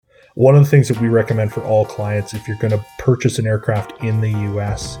One of the things that we recommend for all clients, if you're going to purchase an aircraft in the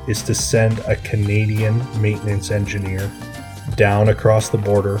US, is to send a Canadian maintenance engineer down across the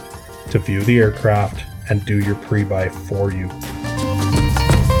border to view the aircraft and do your pre-buy for you.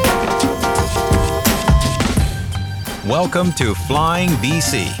 Welcome to Flying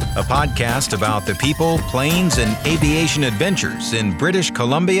BC, a podcast about the people, planes, and aviation adventures in British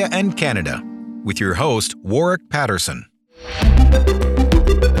Columbia and Canada, with your host, Warwick Patterson.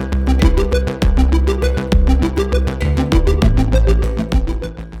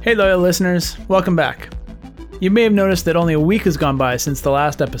 Hey loyal listeners, welcome back. You may have noticed that only a week has gone by since the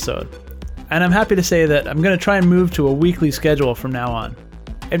last episode, and I'm happy to say that I'm going to try and move to a weekly schedule from now on.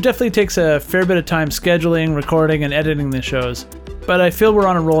 It definitely takes a fair bit of time scheduling, recording, and editing the shows, but I feel we're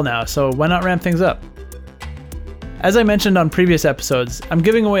on a roll now, so why not ramp things up? As I mentioned on previous episodes, I'm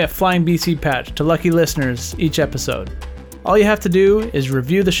giving away a Flying BC patch to lucky listeners each episode. All you have to do is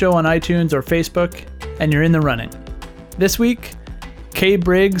review the show on iTunes or Facebook, and you're in the running. This week, K.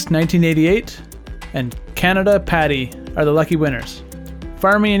 Briggs 1988 and Canada Patty are the lucky winners.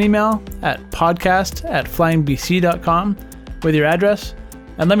 Fire me an email at podcast@flyingbc.com with your address,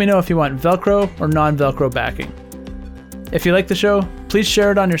 and let me know if you want Velcro or non-Velcro backing. If you like the show, please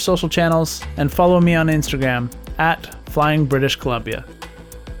share it on your social channels and follow me on Instagram at Flying British Columbia.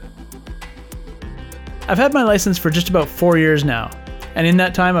 I've had my license for just about 4 years now, and in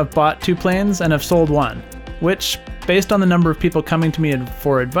that time I've bought 2 planes and I've sold 1, which, based on the number of people coming to me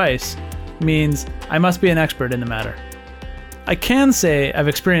for advice, means I must be an expert in the matter. I can say I've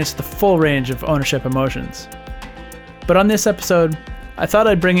experienced the full range of ownership emotions. But on this episode, I thought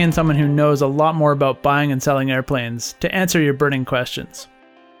I'd bring in someone who knows a lot more about buying and selling airplanes to answer your burning questions.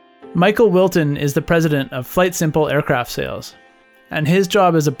 Michael Wilton is the president of Flight Simple Aircraft Sales, and his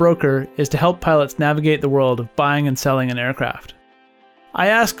job as a broker is to help pilots navigate the world of buying and selling an aircraft. I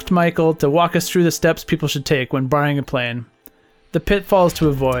asked Michael to walk us through the steps people should take when buying a plane, the pitfalls to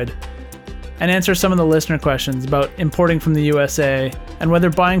avoid, and answer some of the listener questions about importing from the USA and whether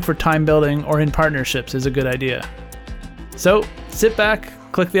buying for time building or in partnerships is a good idea. So, sit back,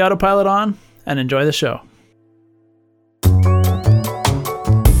 click the autopilot on, and enjoy the show.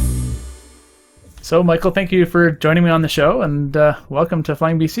 So, Michael, thank you for joining me on the show, and welcome to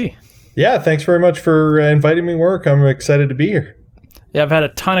Flying BC. Yeah, thanks very much for inviting me, Warwick. I'm excited to be here. Yeah, I've had a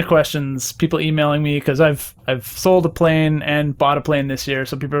ton of questions, people emailing me, because I've sold a plane and bought a plane this year,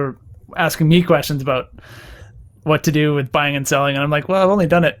 so people are asking me questions about what to do with buying and selling, and I'm like, well, I've only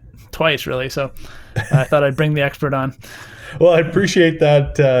done it twice, really, so I thought I'd bring the expert on. Well, I appreciate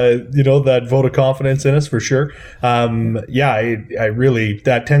that, that vote of confidence in us for sure. I really,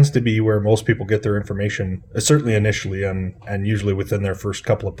 that tends to be where most people get their information, certainly initially and usually within their first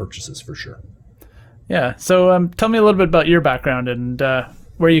couple of purchases for sure. Yeah. So tell me a little bit about your background and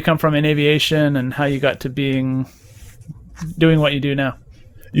where you come from in aviation and how you got to doing what you do now.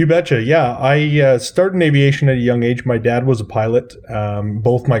 You betcha. Yeah, I started in aviation at a young age. My dad was a pilot.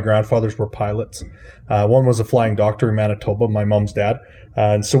 Both my grandfathers were pilots. One was a flying doctor in Manitoba, my mom's dad.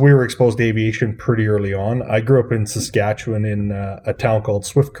 And so we were exposed to aviation pretty early on. I grew up in Saskatchewan in a town called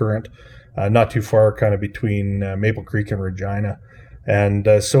Swift Current, not too far kind of between Maple Creek and Regina. And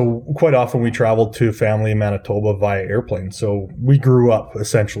so quite often we traveled to family in Manitoba via airplane. So we grew up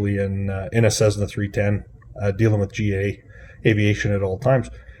essentially in a Cessna 310 dealing with GA aviation at all times.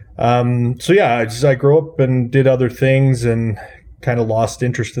 I grew up and did other things and kind of lost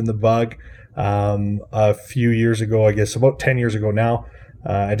interest in the bug. A few years ago, I guess about 10 years ago now,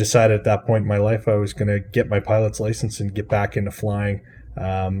 I decided at that point in my life I was going to get my pilot's license and get back into flying.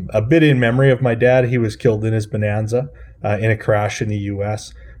 A bit in memory of my dad. He was killed in his Bonanza in a crash in the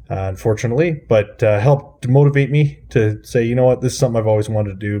US, unfortunately, but helped motivate me to say, you know what, this is something I've always wanted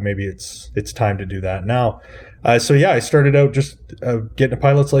to do. Maybe it's time to do that now. I started out just getting a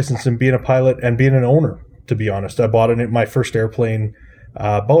pilot's license and being a pilot and being an owner, to be honest. I bought my first airplane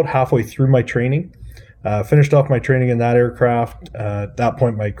about halfway through my training. Finished off my training in that aircraft. At that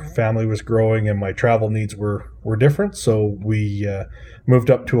point, my family was growing and my travel needs were different. So we moved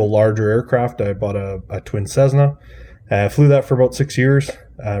up to a larger aircraft. I bought a twin Cessna. Flew that for about 6 years.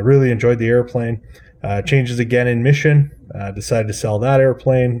 Really enjoyed the airplane. Changes again in mission. Decided to sell that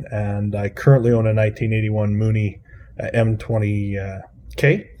airplane, and I currently own a 1981 Mooney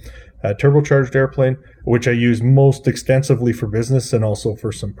M20K turbocharged airplane, which I use most extensively for business and also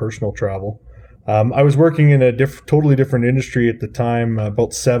for some personal travel. I was working in a totally different industry at the time,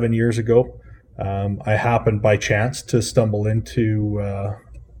 about 7 years ago. I happened by chance to stumble into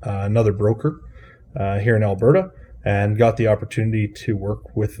another broker here in Alberta and got the opportunity to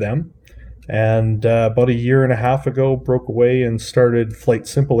work with them. And about a year and a half ago, broke away and started Flight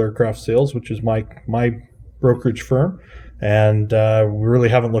Simple Aircraft Sales, which is my brokerage firm. And we really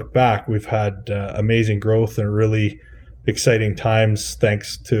haven't looked back. We've had amazing growth and really exciting times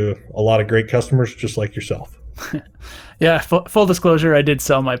thanks to a lot of great customers just like yourself. Yeah, full disclosure, I did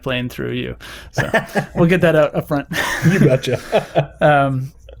sell my plane through you. So we'll get that out up front. You betcha.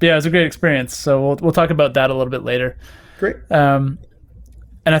 Yeah, it was a great experience. So we'll talk about that a little bit later. Great.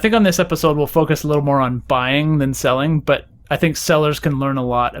 And I think on this episode, we'll focus a little more on buying than selling, but I think sellers can learn a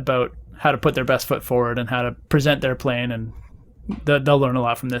lot about how to put their best foot forward and how to present their plane, and they'll learn a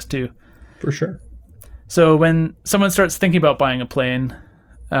lot from this too. For sure. So when someone starts thinking about buying a plane,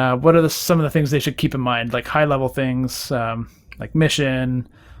 what are some of the things they should keep in mind, like high-level things, like mission,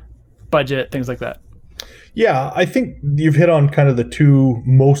 budget, things like that? Yeah, I think you've hit on kind of the two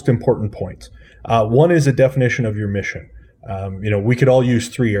most important points. One is a definition of your mission. We could all use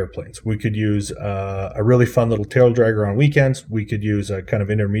 3 airplanes. We could use a really fun little tail dragger on weekends. We could use a kind of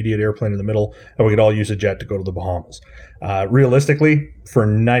intermediate airplane in the middle, and we could all use a jet to go to the Bahamas. Realistically, for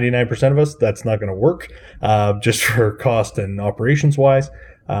 99% of us, that's not going to work, just for cost and operations wise.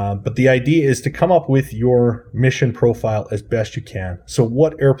 But the idea is to come up with your mission profile as best you can. So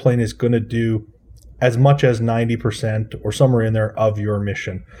what airplane is going to do as much as 90% or somewhere in there of your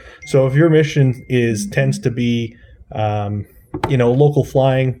mission. So if your mission tends to be local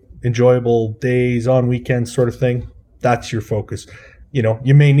flying, enjoyable days on weekends sort of thing, that's your focus.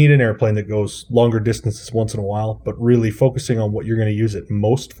 You may need an airplane that goes longer distances once in a while, but really focusing on what you're going to use it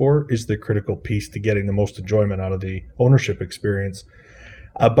most for is the critical piece to getting the most enjoyment out of the ownership experience.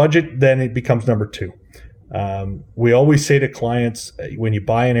 A budget, then it becomes number 2. We always say to clients, when you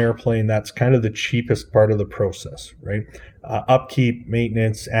buy an airplane, that's kind of the cheapest part of the process, right? Upkeep,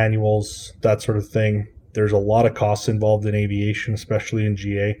 maintenance, annuals, that sort of thing. There's a lot of costs involved in aviation, especially in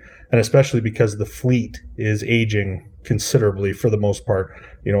GA, and especially because the fleet is aging considerably for the most part.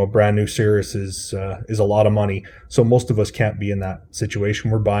 A brand new Cirrus is a lot of money. So most of us can't be in that situation.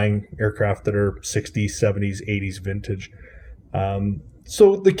 We're buying aircraft that are 60s, 70s, 80s vintage.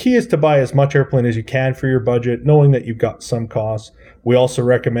 So the key is to buy as much airplane as you can for your budget, knowing that you've got some costs. We also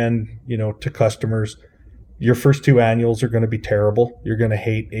recommend, to customers, your first 2 annuals are going to be terrible. You're going to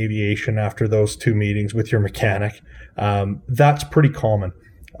hate aviation after those 2 meetings with your mechanic. That's pretty common.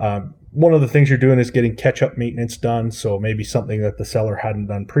 One of the things you're doing is getting catch-up maintenance done, so maybe something that the seller hadn't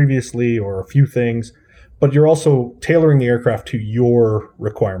done previously or a few things, but you're also tailoring the aircraft to your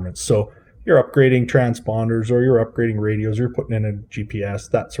requirements. So you're upgrading transponders, or you're upgrading radios, or you're putting in a GPS,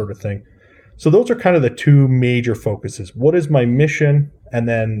 that sort of thing. So those are kind of the 2 major focuses. What is my mission? And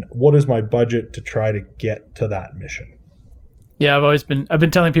then what is my budget to try to get to that mission? Yeah, I've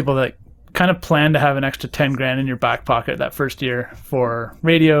been telling people that kind of plan to have an extra 10 grand in your back pocket that first year for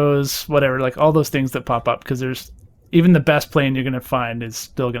radios, whatever, like all those things that pop up, because there's even the best plane you're going to find is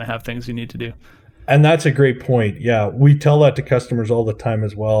still going to have things you need to do. And that's a great point. Yeah, we tell that to customers all the time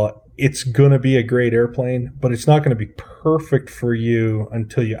as well. It's going to be a great airplane, but it's not going to be perfect for you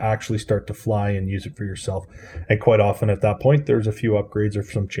until you actually start to fly and use it for yourself. And quite often at that point, there's a few upgrades or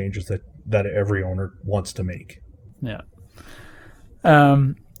some changes that every owner wants to make. Yeah.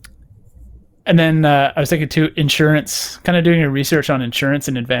 And then I was thinking too, insurance, kind of doing your research on insurance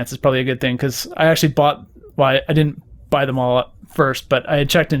in advance is probably a good thing, because I actually I didn't buy them all up first, but I had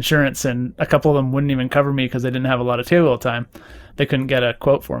checked insurance and a couple of them wouldn't even cover me because they didn't have a lot of tailwheel time. They couldn't get a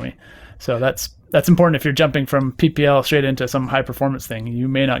quote for me. So that's important. If you're jumping from PPL straight into some high performance thing, you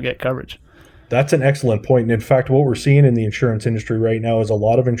may not get coverage. That's an excellent point. And in fact, what we're seeing in the insurance industry right now is a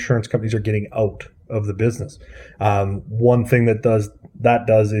lot of insurance companies are getting out of the business. One thing that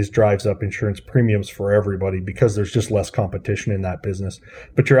does is drives up insurance premiums for everybody because there's just less competition in that business.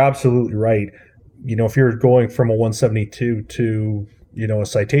 But you're absolutely right. If you're going from a 172 to, a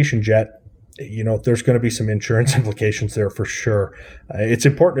Citation jet, there's going to be some insurance implications there for sure. It's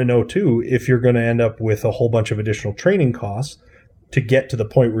important to know too, if you're going to end up with a whole bunch of additional training costs to get to the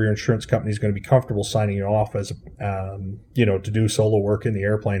point where your insurance company is going to be comfortable signing you off as, to do solo work in the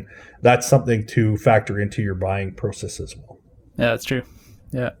airplane, that's something to factor into your buying process as well. Yeah, that's true.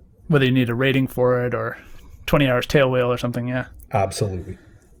 Yeah. Whether you need a rating for it or 20 hours tailwheel or something. Yeah. Absolutely.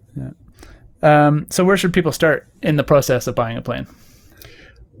 Yeah. So where should people start in the process of buying a plane?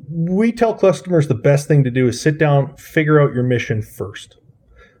 We tell customers the best thing to do is sit down, figure out your mission first.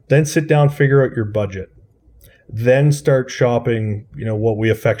 Then sit down, figure out your budget. Then start shopping, what we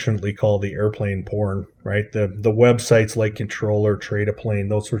affectionately call the airplane porn, right? The websites like Controller, Trade a Plane,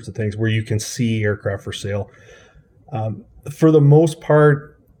 those sorts of things where you can see aircraft for sale. For the most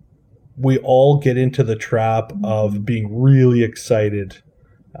part, we all get into the trap of being really excited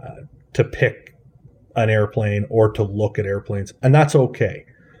to pick an airplane or to look at airplanes, and that's okay.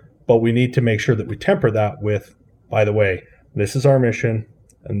 But we need to make sure that we temper that with, by the way, this is our mission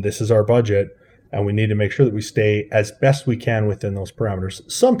and this is our budget, and we need to make sure that we stay as best we can within those parameters.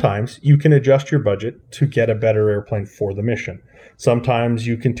 Sometimes you can adjust your budget to get a better airplane for the mission. Sometimes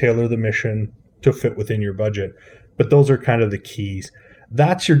you can tailor the mission to fit within your budget. But those are kind of the keys.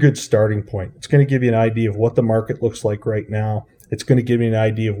 That's your good starting point. It's going to give you an idea of what the market looks like right now. It's going to give you an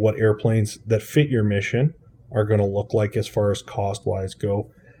idea of what airplanes that fit your mission are going to look like as far as cost-wise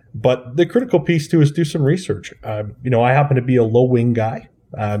go. But the critical piece too is do some research. I happen to be a low-wing guy.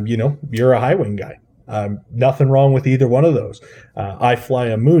 You're a high-wing guy. Nothing wrong with either one of those. I fly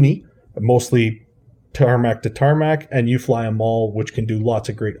a Mooney, mostly tarmac to tarmac, and you fly a MAL, which can do lots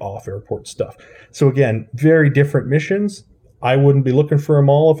of great off-airport stuff. So again, very different missions. I wouldn't be looking for a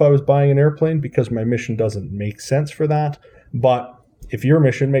MAL if I was buying an airplane because my mission doesn't make sense for that. But if your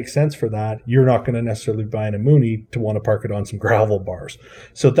mission makes sense for that, you're not going to necessarily buy a Mooney to want to park it on some gravel bars.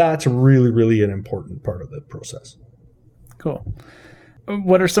 So that's really, really an important part of the process. Cool.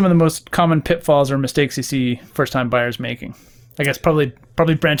 What are some of the most common pitfalls or mistakes you see first-time buyers making? I guess probably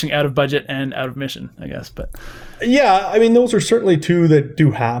branching out of budget and out of mission, I guess. But yeah, I mean, those are certainly two that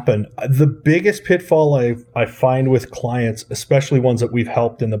do happen. The biggest pitfall I find with clients, especially ones that we've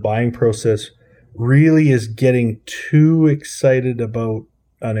helped in the buying process, really is getting too excited about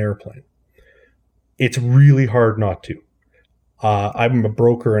an airplane. It's really hard not to. I'm a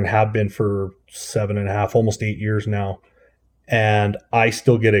broker and have been for 7.5, almost 8 years now. And I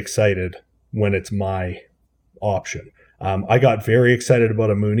still get excited when it's my option. I got very excited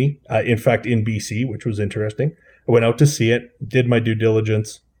about a Mooney, in fact, in BC, which was interesting. I went out to see it, did my due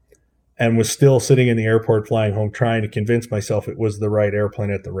diligence, and was still sitting in the airport flying home trying to convince myself it was the right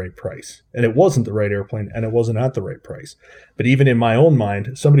airplane at the right price. And it wasn't the right airplane, and it wasn't at the right price. But even in my own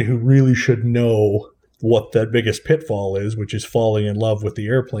mind, somebody who really should know what the biggest pitfall is, which is falling in love with the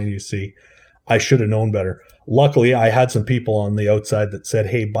airplane you see, I should have known better. Luckily, I had some people on the outside that said,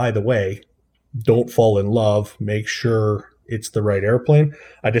 hey, by the way, don't fall in love. Make sure it's the right airplane.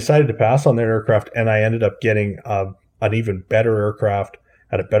 I decided to pass on that aircraft, and I ended up getting an even better aircraft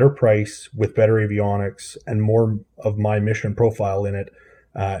at a better price with better avionics and more of my mission profile in it.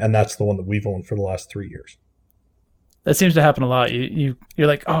 And that's the one that we've owned for the last 3 years. That seems to happen a lot. You're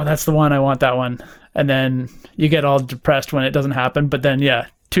like, oh, that's the one. I want that one. And then you get all depressed when it doesn't happen. But then, yeah,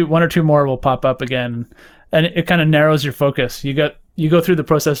 one or two more will pop up again. And it kind of narrows your focus. You go through the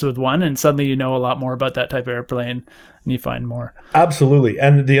process with one, and suddenly you know a lot more about that type of airplane, and you find more. Absolutely.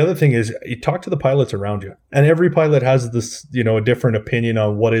 And the other thing is, you talk to the pilots around you, and every pilot has this, a different opinion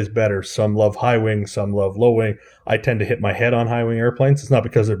on what is better. Some love high wing, some love low wing. I tend to hit my head on high wing airplanes. It's not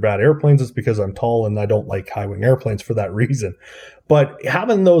because they're bad airplanes. It's because I'm tall and I don't like high wing airplanes for that reason. But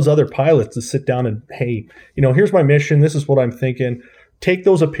having those other pilots to sit down and, hey, here's my mission. This is what I'm thinking. Take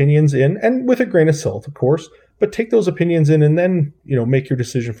those opinions in, and with a grain of salt, of course, but take those opinions in and then, make your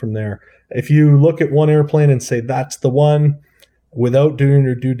decision from there. If you look at one airplane and say that's the one without doing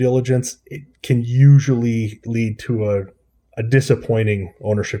your due diligence, it can usually lead to a disappointing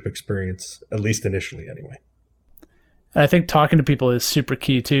ownership experience, at least initially anyway. And I think talking to people is super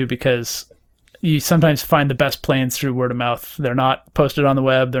key too, because you sometimes find the best planes through word of mouth. They're not posted on the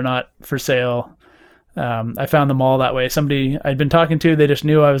web. They're not for sale. I found them all that way. Somebody I'd been talking to, they just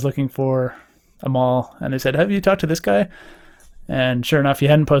knew I was looking for a MAL, and they said, have you talked to this guy? And sure enough, he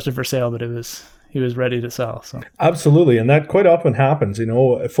hadn't posted for sale, but he was ready to sell. So absolutely. And that quite often happens.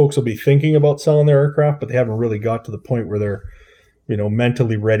 Folks will be thinking about selling their aircraft, but they haven't really got to the point where they're,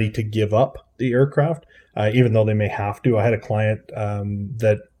 mentally ready to give up the aircraft, even though they may have to. I had a client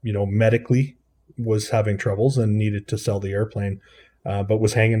that, medically was having troubles and needed to sell the airplane, but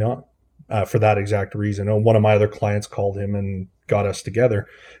was hanging on. For that exact reason. One of my other clients called him and got us together,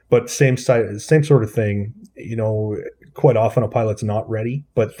 but same sort of thing. Quite often a pilot's not ready,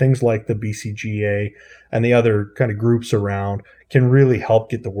 but things like the BCGA and the other kind of groups around can really help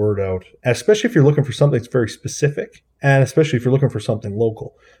get the word out, especially if you're looking for something that's very specific, and especially if you're looking for something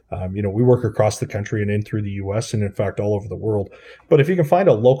local. We work across the country and in through the U.S. and in fact all over the world. But if you can find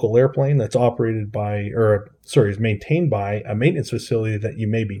a local airplane that's is maintained by a maintenance facility that you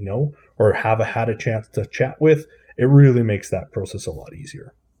maybe know or have had a chance to chat with, it really makes that process a lot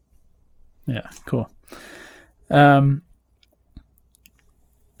easier. Yeah, cool.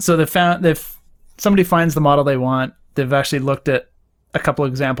 So if somebody finds the model they want, they've actually looked at a couple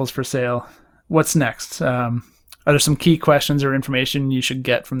of examples for sale. What's next? Are there some key questions or information you should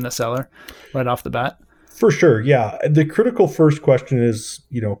get from the seller right off the bat? For sure, yeah. The critical first question is,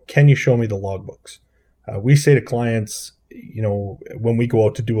 can you show me the logbooks? We say to clients, when we go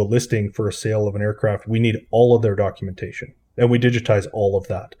out to do a listing for a sale of an aircraft, we need all of their documentation. And we digitize all of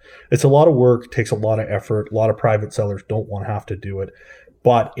that. It's a lot of work, takes a lot of effort. A lot of private sellers don't want to have to do it.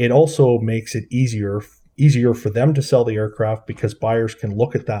 But it also makes it easier for them to sell the aircraft because buyers can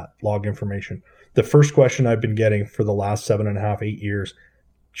look at that log information. The first question I've been getting for the last 7.5, 8 years,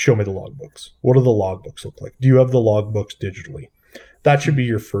 show me the logbooks. What do the logbooks look like? Do you have the logbooks digitally? That should be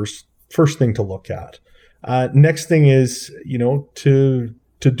your first thing to look at. Next thing is, to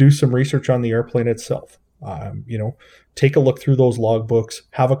do some research on the airplane itself. Take a look through those logbooks,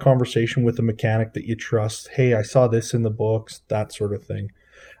 have a conversation with a mechanic that you trust. Hey, I saw this in the books, that sort of thing.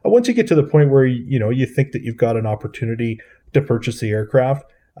 And once you get to the point where, you think that you've got an opportunity to purchase the aircraft,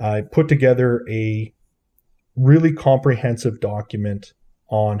 put together a really comprehensive document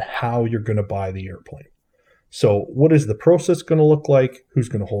on how you're going to buy the airplane. So what is the process going to look like? Who's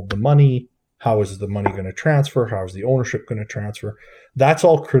going to hold the money? How is the money going to transfer? How is the ownership going to transfer? That's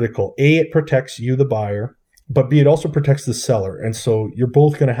all critical. A, it protects you, the buyer, but B, it also protects the seller. And so you're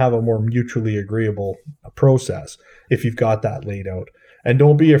both going to have a more mutually agreeable process if you've got that laid out. And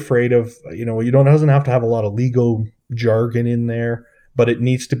don't be afraid of, doesn't have to have a lot of legal jargon in there, but it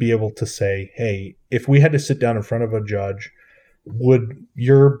needs to be able to say, hey, if we had to sit down in front of a judge, would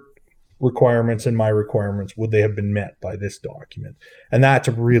your requirements and my requirements, would they have been met by this document? And that's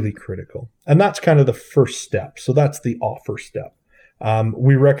really critical. And that's kind of the first step. So that's the offer step.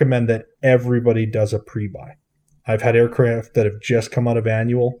 We recommend that everybody does a pre-buy. I've had aircraft that have just come out of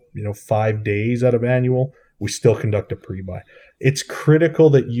annual, 5 days out of annual. We still conduct a pre-buy. It's critical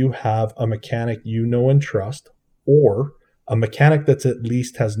that you have a mechanic you know and trust, or a mechanic that's at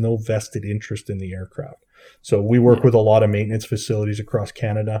least has no vested interest in the aircraft. So we work with a lot of maintenance facilities across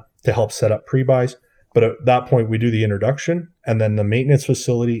Canada to help set up pre-buys. But at that point, we do the introduction, and then the maintenance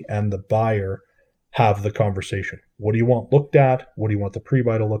facility and the buyer have the conversation. What do you want looked at? What do you want the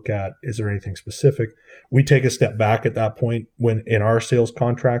pre-buy to look at? Is there anything specific? We take a step back at that point when in our sales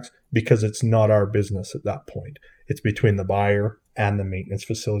contracts, because it's not our business at that point. It's between the buyer and the maintenance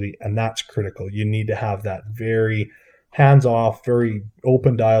facility, and that's critical. You need to have that very hands-off, very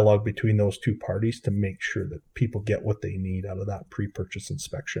open dialogue between those two parties to make sure that people get what they need out of that pre-purchase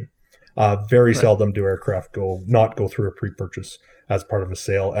inspection. Very seldom do aircraft not go through a pre-purchase as part of a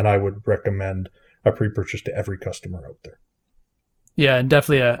sale, and I would recommend a pre-purchase to every customer out there. Yeah, and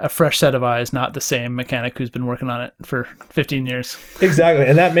definitely a fresh set of eyes, not the same mechanic who's been working on it for 15 years. Exactly,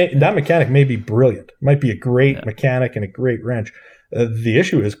 and that mechanic may be brilliant, might be a great mechanic and a great wrench. The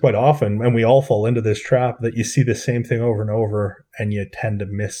issue is quite often, and we all fall into this trap, that you see the same thing over and over, and you tend to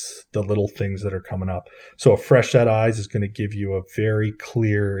miss the little things that are coming up. So a fresh set of eyes is going to give you a very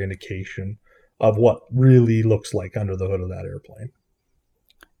clear indication of what really looks like under the hood of that airplane.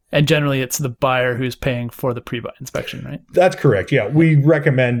 And generally, it's the buyer who's paying for the pre-buy inspection, right? That's correct. Yeah, we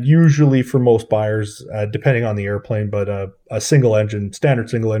recommend usually for most buyers, depending on the airplane, but a standard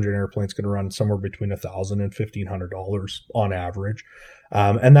single engine airplane is going to run somewhere between $1,000 and $1,500 on average,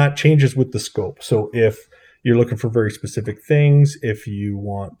 and that changes with the scope. So if you're looking for very specific things, if you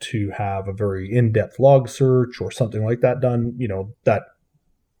want to have a very in-depth log search or something like that done,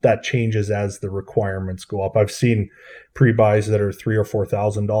 that changes as the requirements go up. I've seen pre-buys that are $3,000 or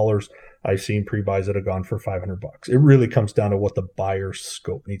 $4,000. I've seen pre-buys that have gone for $500. It really comes down to what the buyer's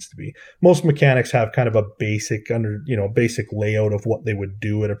scope needs to be. Most mechanics have kind of a basic layout of what they would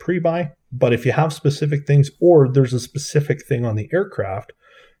do at a pre-buy. But if you have specific things, or there's a specific thing on the aircraft,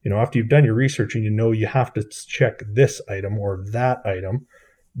 after you've done your research and you have to check this item or that item,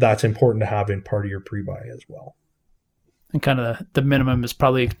 that's important to have in part of your pre-buy as well. And kind of the minimum is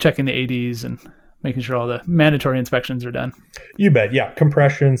probably checking the ADs and making sure all the mandatory inspections are done. You bet. Yeah.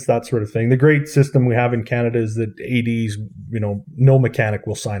 Compressions, that sort of thing. The great system we have in Canada is that ADs, no mechanic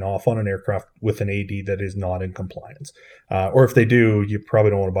will sign off on an aircraft with an AD that is not in compliance. Or if they do, you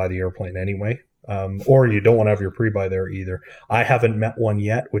probably don't want to buy the airplane anyway. Or you don't want to have your pre-buy there either. I haven't met one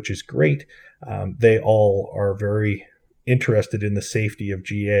yet, which is great. They all are very interested in the safety of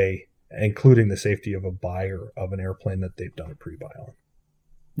GA, including the safety of a buyer of an airplane that they've done a pre-buy on.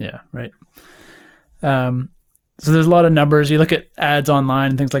 Yeah, right. So there's a lot of numbers. You look at ads online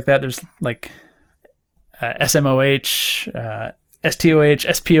and things like that. There's like SMOH, STOH,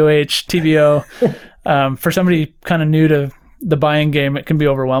 SPOH, TBO. For somebody kind of new to the buying game, it can be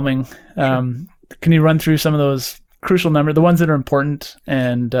overwhelming. Can you run through some of those crucial numbers, the ones that are important,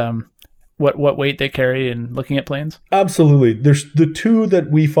 and what weight they carry in looking at planes? Absolutely. There's the two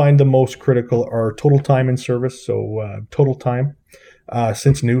that we find the most critical are total time in service. So total time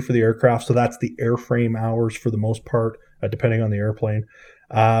since new for the aircraft. So that's the airframe hours for the most part, depending on the airplane.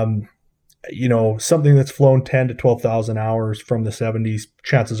 something that's flown 10 to 12,000 hours from the 70s,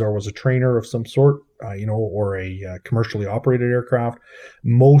 chances are was a trainer of some sort, or a commercially operated aircraft.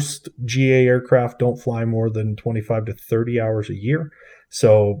 Most GA aircraft don't fly more than 25 to 30 hours a year.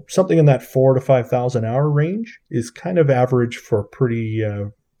 So something in that 4,000 to 5,000 hour range is kind of average for pretty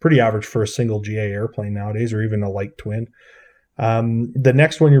average for a single GA airplane nowadays, or even a light twin. The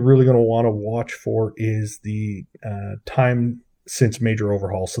next one you're really going to want to watch for is the time since major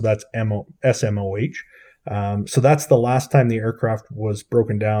overhaul. So that's SMOH. So that's the last time the aircraft was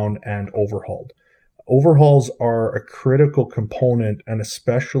broken down and overhauled. Overhauls are a critical component, and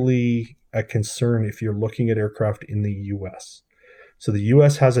especially a concern if you're looking at aircraft in the US. So the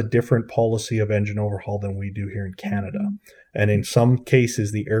US has a different policy of engine overhaul than we do here in Canada. And in some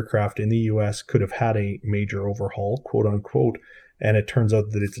cases, the aircraft in the US could have had a major overhaul, quote unquote, and it turns out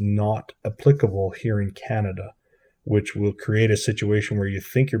that it's not applicable here in Canada, which will create a situation where you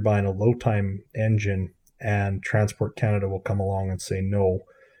think you're buying a low time engine and Transport Canada will come along and say, no,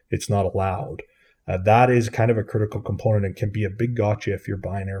 it's not allowed. That is kind of a critical component and can be a big gotcha if you're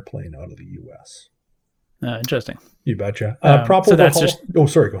buying an airplane out of the US. Interesting. You betcha. Prop so overhaul. That's just. Oh,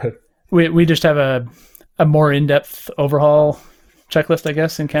 sorry. Go ahead. We just have a more in-depth overhaul checklist, I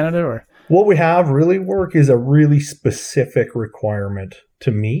guess, in Canada, or what we have really work is a really specific requirement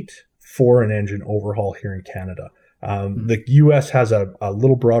to meet for an engine overhaul here in Canada. The U.S. has a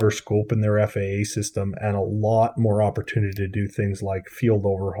little broader scope in their FAA system and a lot more opportunity to do things like field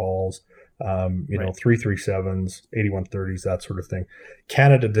overhauls, 337s, 8130s, that sort of thing.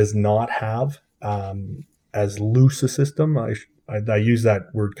 Canada does not have as loose a system. I use that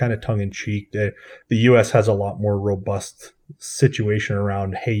word kind of tongue-in-cheek. The U.S. has a lot more robust situation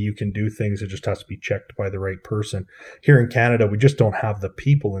around, hey, you can do things. It just has to be checked by the right person. Here in Canada, we just don't have the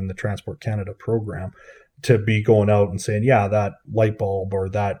people in the Transport Canada program to be going out and saying, yeah, that light bulb or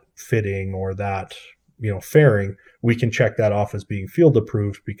that fitting or that, fairing, we can check that off as being field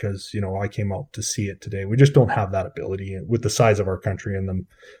approved because, I came out to see it today. We just don't have that ability with the size of our country and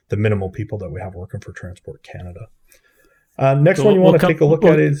the minimal people that we have working for Transport Canada. Next one you want to take a look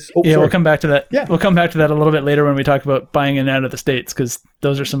at is... we'll come back to that. Yeah. We'll come back to that a little bit later when we talk about buying in and out of the States, because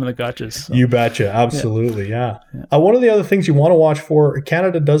those are some of the gotchas. So. You betcha. Absolutely, yeah. One of the other things you want to watch for,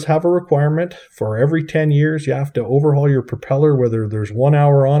 Canada does have a requirement for every 10 years, you have to overhaul your propeller, whether there's 1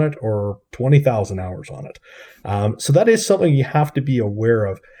 hour on it or 20,000 hours on it. So that is something you have to be aware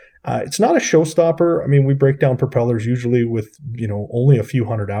of. It's not a showstopper. I mean, we break down propellers usually with, only a few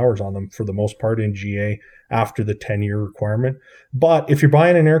hundred hours on them for the most part in GA after the 10-year requirement. But if you're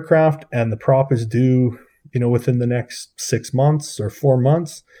buying an aircraft and the prop is due, within the next 6 months or 4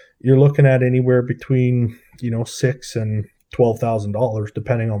 months, you're looking at anywhere between, $6,000 and $12,000,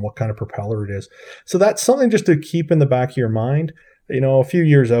 depending on what kind of propeller it is. So that's something just to keep in the back of your mind. A few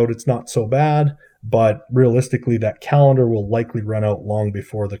years out, it's not so bad. But realistically, that calendar will likely run out long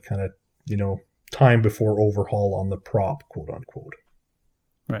before the kind of, time before overhaul on the prop, quote unquote.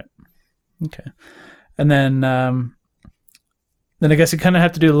 Right. Okay. And then I guess you kind of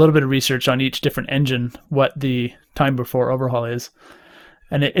have to do a little bit of research on each different engine, what the time before overhaul is.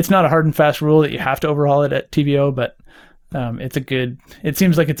 And it's not a hard and fast rule that you have to overhaul it at TBO, but it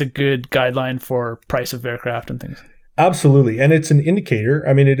seems like it's a good guideline for price of aircraft and things. Absolutely. And it's an indicator.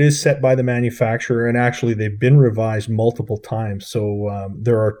 I mean, it is set by the manufacturer, and actually they've been revised multiple times. So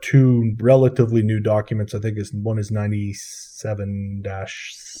there are two relatively new documents. I think one is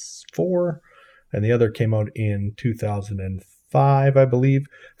 97-4 and the other came out in 2005, I believe,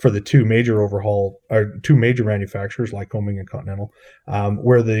 for the two major manufacturers like Lycoming and Continental,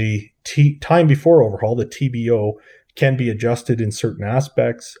 where the time before overhaul, the TBO, can be adjusted in certain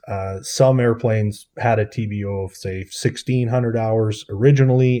aspects. Some airplanes had a TBO of, say, 1,600 hours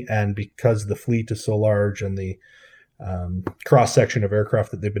originally, and because the fleet is so large and the cross-section of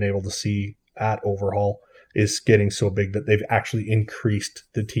aircraft that they've been able to see at overhaul is getting so big that they've actually increased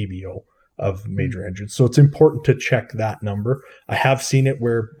the TBO of major engines. So it's important to check that number. I have seen it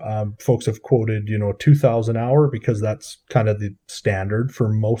where folks have quoted, 2,000 hour, because that's kind of the standard for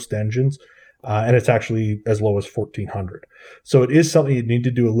most engines. And it's actually as low as 1,400. So it is something you need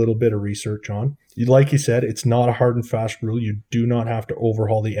to do a little bit of research on. Like you said, it's not a hard and fast rule. You do not have to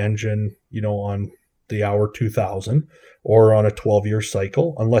overhaul the engine, on the hour 2000 or on a 12-year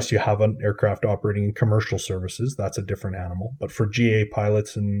cycle, unless you have an aircraft operating in commercial services. That's a different animal. But for GA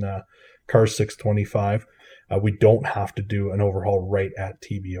pilots and CARS 625, we don't have to do an overhaul right at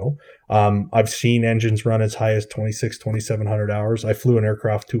TBO. I've seen engines run as high as 2,700 hours. I flew an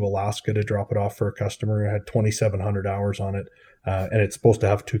aircraft to Alaska to drop it off for a customer. It had 2,700 hours on it and it's supposed to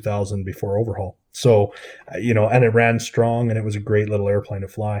have 2,000 before overhaul. So, and it ran strong, and it was a great little airplane to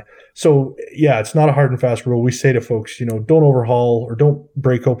fly. So, yeah, it's not a hard and fast rule. We say to folks, don't overhaul or don't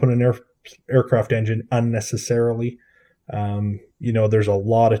break open an aircraft engine unnecessarily. There's a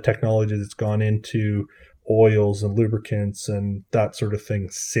lot of technology that's gone into oils and lubricants and that sort of thing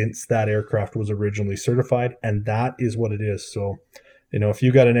since that aircraft was originally certified, and that is what it is. So, if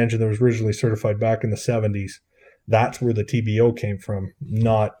you got an engine that was originally certified back in the 70s, that's where the TBO came from,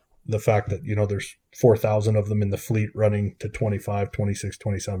 not the fact that, there's 4,000 of them in the fleet running to 25, 26,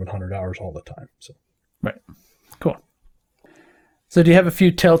 2,700 hours all the time. So, right. Cool. So do you have a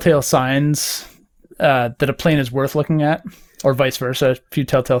few telltale signs that a plane is worth looking at, or vice versa, a few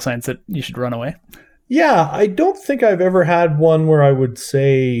telltale signs that you should run away? Yeah, I don't think I've ever had one where I would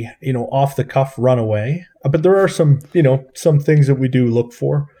say, off the cuff, run away. But there are some things that we do look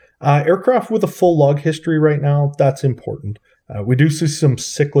for. Aircraft with a full log history right now, that's important. We do see some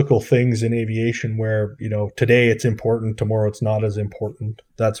cyclical things in aviation where, today it's important, tomorrow it's not as important,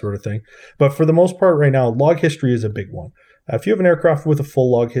 that sort of thing. But for the most part right now, log history is a big one. If you have an aircraft with a full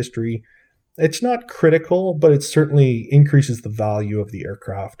log history, it's not critical, but it certainly increases the value of the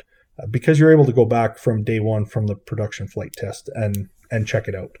aircraft because you're able to go back from day one from the production flight test and check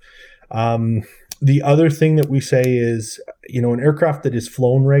it out. The other thing that we say is, an aircraft that is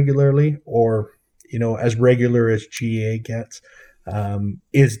flown regularly or, as regular as GA gets,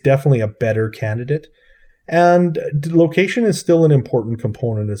 is definitely a better candidate. And location is still an important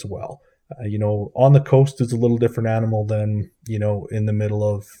component as well. On the coast is a little different animal than, in the middle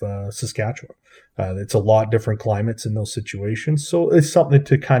of Saskatchewan. It's a lot different climates in those situations. So it's something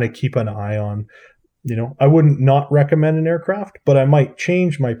to kind of keep an eye on. I wouldn't not recommend an aircraft, but I might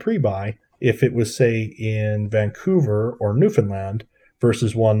change my pre-buy if it was, say, in Vancouver or Newfoundland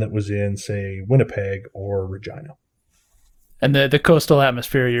versus one that was in, say, Winnipeg or Regina. And the coastal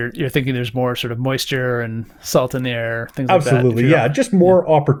atmosphere, you're thinking there's more sort of moisture and salt in the air, things like that. Absolutely, yeah. Just more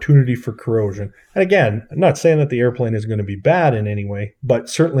opportunity for corrosion. And again, I'm not saying that the airplane is going to be bad in any way, but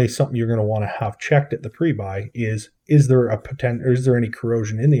certainly something you're going to want to have checked at the pre-buy is there any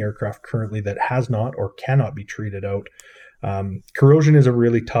corrosion in the aircraft currently that has not or cannot be treated out? Corrosion is a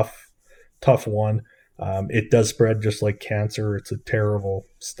really tough one. It does spread just like cancer. It's a terrible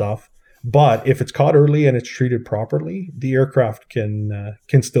stuff. But if it's caught early and it's treated properly, the aircraft can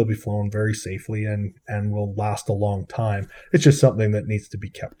still be flown very safely and will last a long time. It's just something that needs to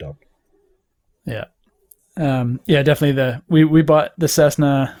be kept up. Yeah. Definitely. We bought the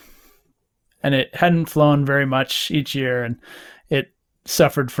Cessna and it hadn't flown very much each year, and it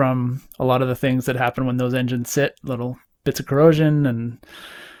suffered from a lot of the things that happen when those engines sit, little bits of corrosion and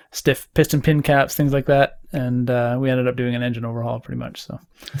stiff piston pin caps, things like that. And we ended up doing an engine overhaul pretty much. So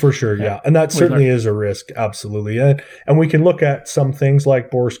for sure. Yeah. And that certainly is a risk. Absolutely. And we can look at some things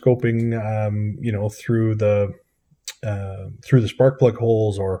like borescoping, through the spark plug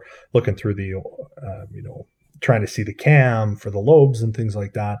holes, or looking through the, trying to see the cam for the lobes and things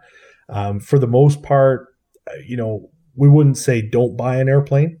like that. For the most part, we wouldn't say don't buy an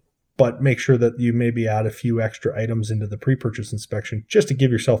airplane, but make sure that you maybe add a few extra items into the pre-purchase inspection just to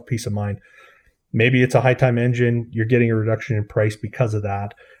give yourself peace of mind. Maybe it's a high time engine. You're getting a reduction in price because of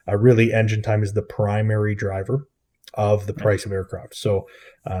that. Really, engine time is the primary driver of the price of aircraft. So,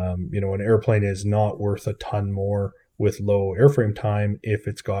 an airplane is not worth a ton more with low airframe time if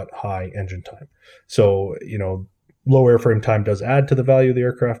it's got high engine time. So, low airframe time does add to the value of the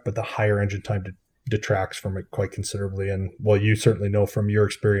aircraft, but the higher engine time detracts from it quite considerably. And well, you certainly know from your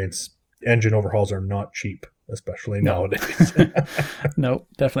experience, engine overhauls are not cheap, especially nowadays. No,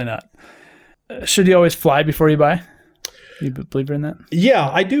 definitely not. Should you always fly before you buy? You believe in that? Yeah,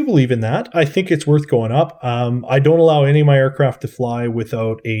 I do believe in that. I think it's worth going up. I don't allow any of my aircraft to fly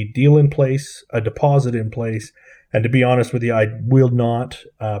without a deal in place, a deposit in place. And to be honest with you, I will not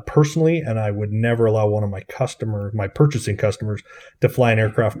personally, and I would never allow one of my purchasing customers to fly an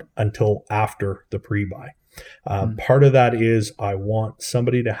aircraft until after the pre-buy. Part of that is I want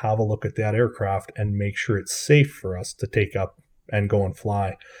somebody to have a look at that aircraft and make sure it's safe for us to take up and go and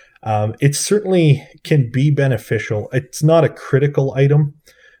fly. It certainly can be beneficial. It's not a critical item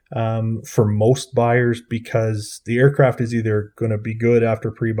for most buyers because the aircraft is either going to be good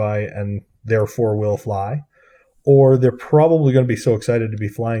after pre-buy and therefore will fly, or they're probably going to be so excited to be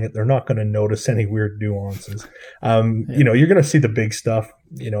flying it, they're not going to notice any weird nuances. You're going to see the big stuff.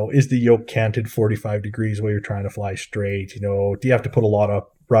 Is the yoke canted 45 degrees while you're trying to fly straight? Do you have to put a lot of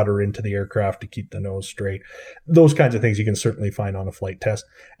rudder into the aircraft to keep the nose straight? Those kinds of things you can certainly find on a flight test,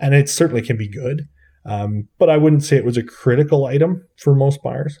 and it certainly can be good. But I wouldn't say it was a critical item for most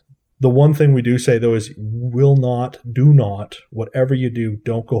buyers. The one thing we do say, though, is do not, whatever you do,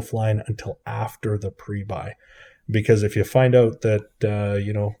 don't go flying until after the pre-buy. Because if you find out that,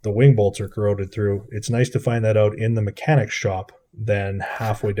 the wing bolts are corroded through, it's nice to find that out in the mechanic's shop than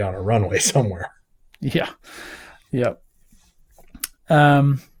halfway down a runway somewhere. Yeah. Yep.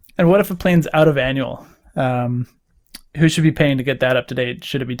 And what if a plane's out of annual? Who should be paying to get that up to date?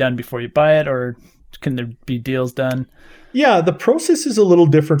 Should it be done before you buy it, or can there be deals done? Yeah, the process is a little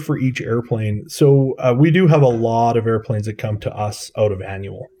different for each airplane. So we do have a lot of airplanes that come to us out of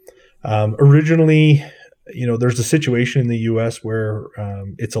annual. Originally, there's a situation in the U.S. where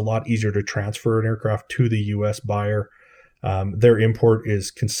it's a lot easier to transfer an aircraft to the U.S. buyer. Their import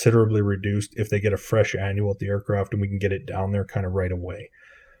is considerably reduced if they get a fresh annual at the aircraft, and we can get it down there kind of right away.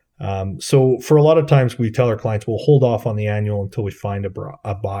 So for a lot of times we tell our clients, we'll hold off on the annual until we find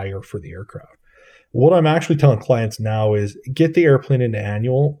a buyer for the aircraft. What I'm actually telling clients now is get the airplane into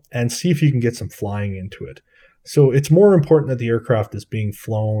annual and see if you can get some flying into it. So it's more important that the aircraft is being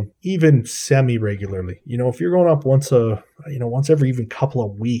flown even semi-regularly. If you're going up once every even couple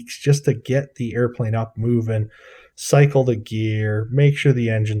of weeks just to get the airplane up moving, cycle the gear, make sure the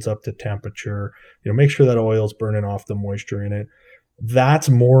engine's up to temperature, make sure that oil's burning off the moisture in it. That's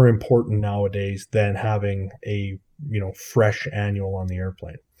more important nowadays than having a fresh annual on the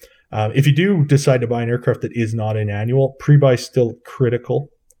airplane. If you do decide to buy an aircraft that is not in annual, pre-buy is still critical.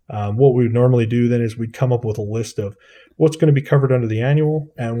 What we would normally do then is we'd come up with a list of what's going to be covered under the annual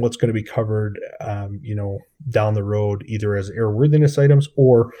and what's going to be covered, down the road, either as airworthiness items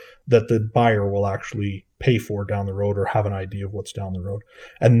or that the buyer will actually pay for down the road or have an idea of what's down the road.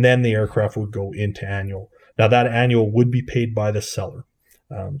 And then the aircraft would go into annual. Now that annual would be paid by the seller.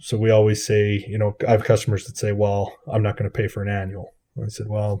 So we always say, I have customers that say, well, I'm not going to pay for an annual. I said,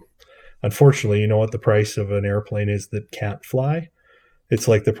 well, unfortunately, you know what the price of an airplane is that can't fly? It's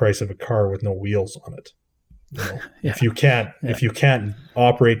like the price of a car with no wheels on it. Yeah. If you can't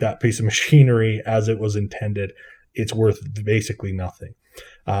operate that piece of machinery as it was intended, it's worth basically nothing.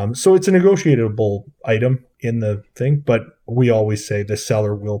 So it's a negotiable item in the thing, but we always say the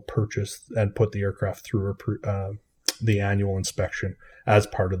seller will purchase and put the aircraft through the annual inspection as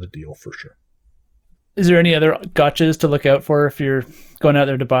part of the deal for sure. Is there any other gotchas to look out for if you're going out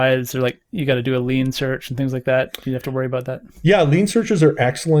there to buy? Is there you got to do a lien search and things like that? Do you have to worry about that? Yeah, lien searches are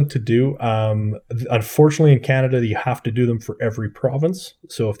excellent to do. Unfortunately, in Canada, you have to do them for every province.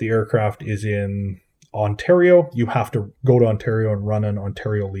 So if the aircraft is in Ontario, you have to go to Ontario and run an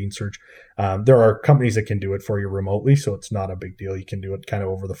Ontario lien search. There are companies that can do it for you remotely, so it's not a big deal. You can do it kind of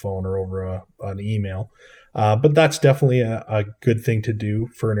over the phone or over an email. But that's definitely a good thing to do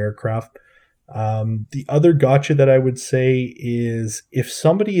for an aircraft. The other gotcha that I would say is if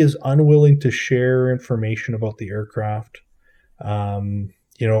somebody is unwilling to share information about the aircraft,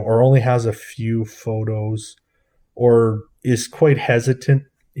 or only has a few photos or is quite hesitant,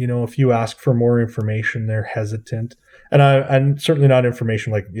 if you ask for more information, they're hesitant. And certainly not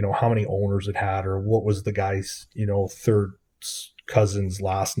information like, how many owners it had or what was the guy's, third cousin's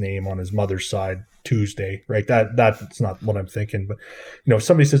last name on his mother's side Tuesday, right? That's not what I'm thinking. But, if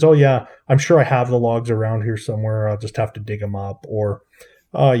somebody says, oh yeah, I'm sure I have the logs around here somewhere, I'll just have to dig them up. Or,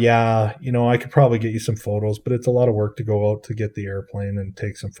 oh yeah, I could probably get you some photos, but it's a lot of work to go out to get the airplane and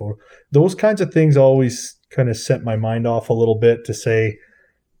take some photos. Those kinds of things always kind of set my mind off a little bit to say,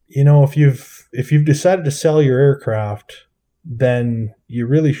 if you've decided to sell your aircraft, then you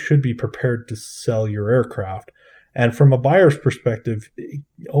really should be prepared to sell your aircraft. And from a buyer's perspective, it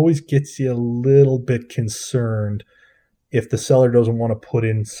always gets you a little bit concerned if the seller doesn't want to put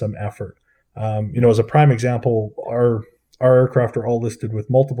in some effort. As a prime example, our aircraft are all listed with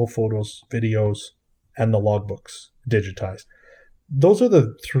multiple photos, videos, and the logbooks digitized. Those are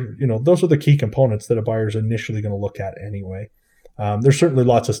the key components that a buyer is initially going to look at anyway. There's certainly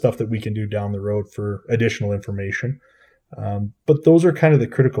lots of stuff that we can do down the road for additional information. But those are kind of the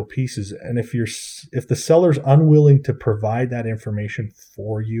critical pieces. And if the seller's unwilling to provide that information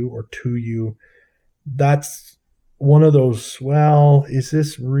for you or to you, that's one of those, well, is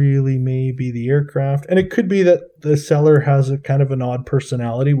this really maybe the aircraft? And it could be that the seller has a kind of an odd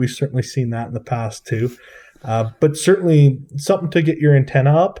personality. We've certainly seen that in the past too. But certainly something to get your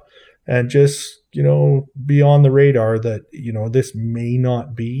antenna up and just, be on the radar that, this may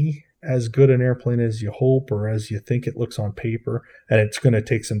not be as good an airplane as you hope or as you think it looks on paper. And it's going to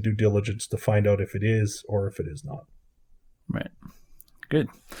take some due diligence to find out if it is or if it is not. Right. Good.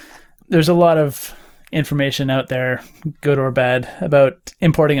 There's a lot of information out there, good or bad, about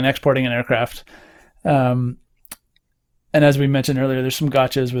importing and exporting an aircraft. And as we mentioned earlier, there's some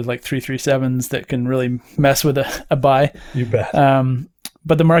gotchas with 337s that can really mess with a buy. You bet.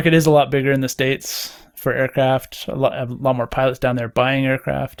 But the market is a lot bigger in the States for aircraft. A lot more pilots down there buying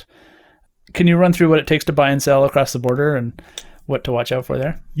aircraft. Can you run through what it takes to buy and sell across the border and what to watch out for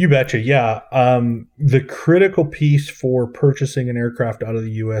there? You betcha, yeah. The critical piece for purchasing an aircraft out of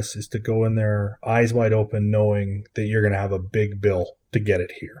the U.S. is to go in there eyes wide open, knowing that you're going to have a big bill to get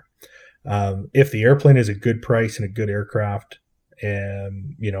it here. If the airplane is a good price and a good aircraft,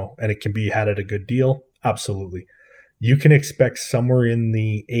 and it can be had at a good deal, absolutely. You can expect somewhere in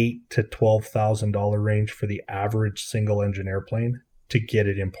the $8,000 to $12,000 range for the average single engine airplane to get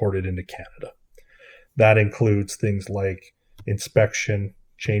it imported into Canada. That includes things like inspection,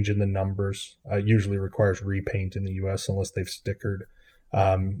 changing the numbers, usually requires repaint in the US unless they've stickered,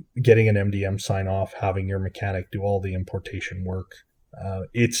 getting an MDM sign off, having your mechanic do all the importation work.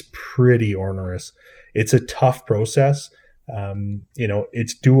 It's pretty onerous. It's a tough process.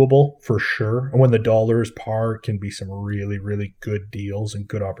 It's doable for sure. And when the dollar is par, it can be some really, really good deals and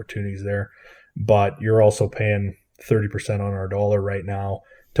good opportunities there. But you're also paying 30% on our dollar right now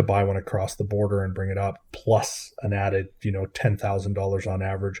to buy one across the border and bring it up, plus an added, $10,000 on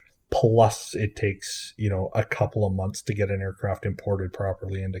average. Plus it takes, a couple of months to get an aircraft imported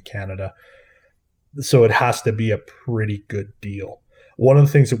properly into Canada. So it has to be a pretty good deal. One of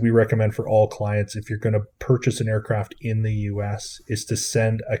the things that we recommend for all clients, if you're going to purchase an aircraft in the US, is to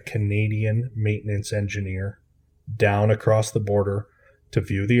send a Canadian maintenance engineer down across the border to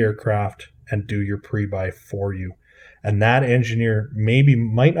view the aircraft and do your pre-buy for you. And that engineer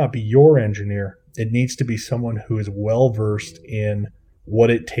might not be your engineer. It needs to be someone who is well-versed in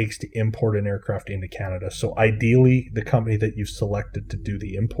what it takes to import an aircraft into Canada. So ideally, the company that you've selected to do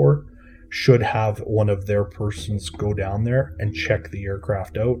the import should have one of their persons go down there and check the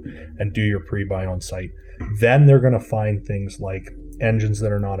aircraft out and do your pre-buy on site. Then they're going to find things like engines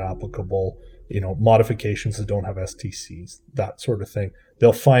that are not applicable, modifications that don't have STCs, that sort of thing.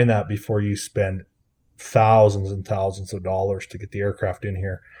 They'll find that before you spend thousands and thousands of dollars to get the aircraft in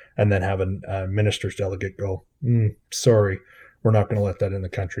here and then have a minister's delegate go, sorry, we're not going to let that in the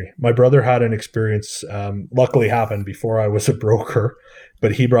country. My brother had an experience, luckily happened before I was a broker,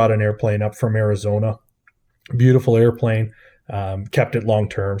 but he brought an airplane up from Arizona, beautiful airplane, kept it long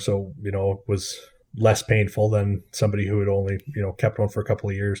term. So, it was less painful than somebody who had only, kept one for a couple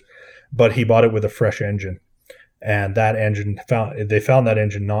of years, but he bought it with a fresh engine. And that engine they found that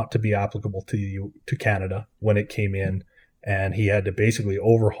engine not to be applicable to Canada when it came in, and he had to basically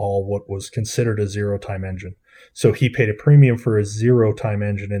overhaul what was considered a zero-time engine. So he paid a premium for a zero-time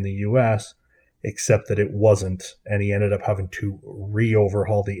engine in the US, except that it wasn't, and he ended up having to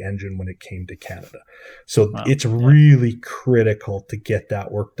re-overhaul the engine when it came to Canada. So It's really critical to get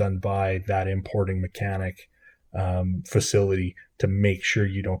that work done by that importing mechanic facility to make sure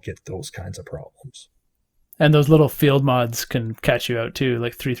you don't get those kinds of problems. And those little field mods can catch you out too,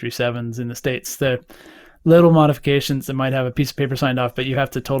 like 337s in the States. The little modifications that might have a piece of paper signed off, but you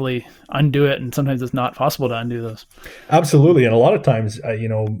have to totally undo it. And sometimes it's not possible to undo those. Absolutely. And a lot of times,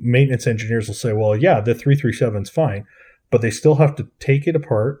 maintenance engineers will say, well, yeah, the 337's fine, but they still have to take it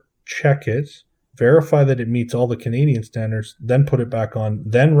apart, check it, verify that it meets all the Canadian standards, then put it back on,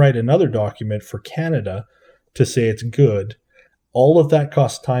 then write another document for Canada to say it's good. All of that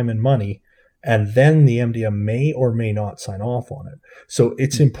costs time and money. And then the MDM may or may not sign off on it. So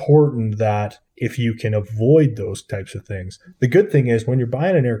it's important that if you can avoid those types of things. The good thing is when you're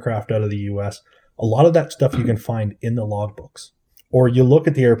buying an aircraft out of the US, a lot of that stuff you can find in the logbooks. Or you look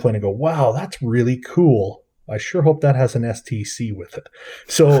at the airplane and go, wow, that's really cool. I sure hope that has an STC with it.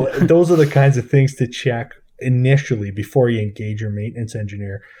 So those are the kinds of things to check initially before you engage your maintenance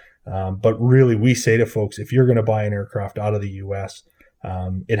engineer. But really, we say to folks, if you're going to buy an aircraft out of the US,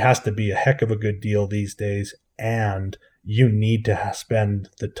 it has to be a heck of a good deal these days, and you need to spend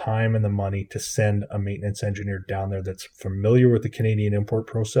the time and the money to send a maintenance engineer down there that's familiar with the Canadian import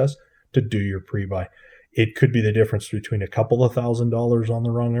process to do your pre-buy. It could be the difference between a couple of $1,000s on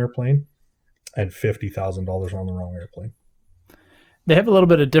the wrong airplane and $50,000 on the wrong airplane. They have a little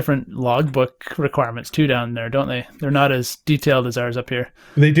bit of different logbook requirements too down there, don't they? They're not as detailed as ours up here.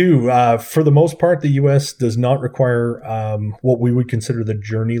 They do. For the most part, the U.S. does not require what we would consider the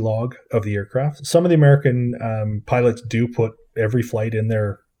journey log of the aircraft. Some of the American pilots do put every flight in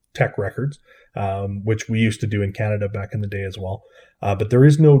their tech records, which we used to do in Canada back in the day as well. But there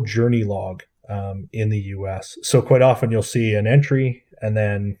is no journey log in the U.S. So quite often you'll see an entry and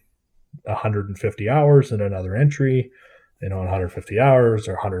then 150 hours and another entry, 150 hours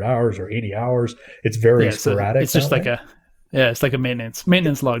or 100 hours or 80 hours. It's very sporadic. It's just like it's like a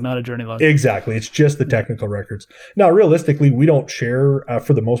maintenance log, not a journey log. Exactly. It's just the technical records. Now, realistically, we don't share,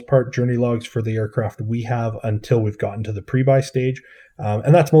 for the most part, journey logs for the aircraft we have until we've gotten to the pre-buy stage.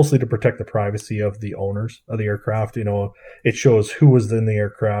 And that's mostly to protect the privacy of the owners of the aircraft. It shows who was in the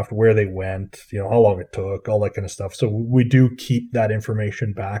aircraft, where they went, how long it took, all that kind of stuff. So we do keep that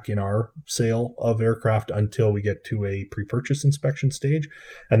information back in our sale of aircraft until we get to a pre-purchase inspection stage.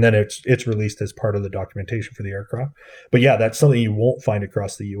 And then it's released as part of the documentation for the aircraft. But yeah, that's something you won't find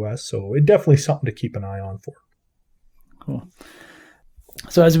across the US. So it's definitely something to keep an eye on for. Cool.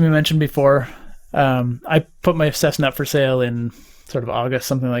 So as we mentioned before, I put my Cessna up for sale in sort of August,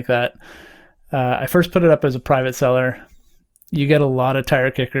 something like that. I first put it up as a private seller. You get a lot of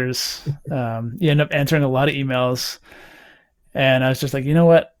tire kickers. You end up answering a lot of emails. And I was just like, you know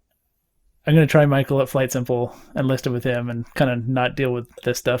what? I'm going to try Michael at Flight Simple and list it with him and kind of not deal with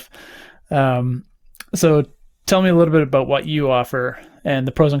this stuff. So tell me a little bit about what you offer and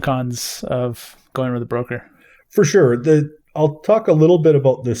the pros and cons of going with a broker. For sure. I'll talk a little bit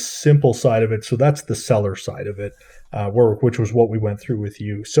about the simple side of it. So that's the seller side of it, which was what we went through with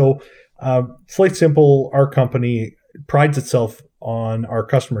you. So Flight Simple, our company, prides itself on our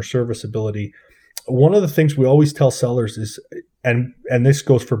customer service ability. One of the things we always tell sellers is, and this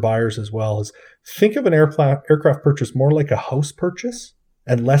goes for buyers as well, is think of an aircraft purchase more like a house purchase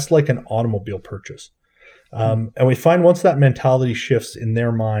and less like an automobile purchase. And we find once that mentality shifts in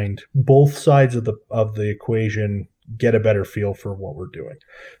their mind, both sides of the equation get a better feel for what we're doing.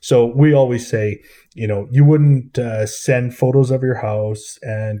 So we always say, you wouldn't send photos of your house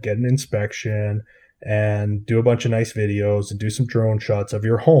and get an inspection and do a bunch of nice videos and do some drone shots of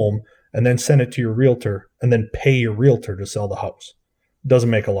your home and then send it to your realtor and then pay your realtor to sell the house. Doesn't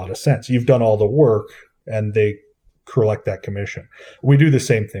make a lot of sense. You've done all the work and they collect that commission. We do the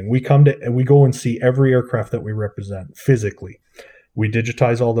same thing. We go and see every aircraft that we represent physically. We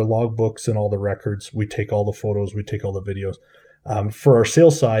digitize all the logbooks and all the records. We take all the photos. We take all the videos. For our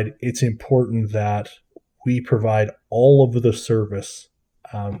sales side, it's important that we provide all of the service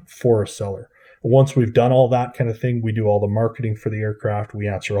for a seller. Once we've done all that kind of thing, we do all the marketing for the aircraft. We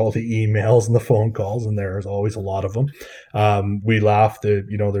answer all the emails and the phone calls, and there's always a lot of them. We laugh that,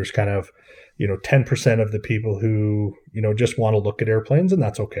 there's kind of, 10% of the people who, just want to look at airplanes, and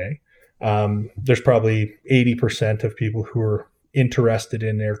that's okay. There's probably 80% of people who are interested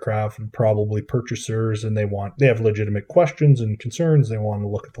in aircraft and probably purchasers, and they have legitimate questions and concerns. They want to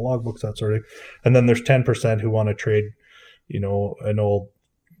look at the logbooks, that sort of thing. And then there's 10% who want to trade, an old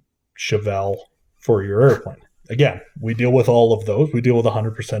Chevelle for your airplane. Again, we deal with all of those. We deal with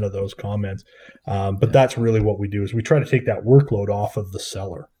 100% of those comments. But that's really what we do, is we try to take that workload off of the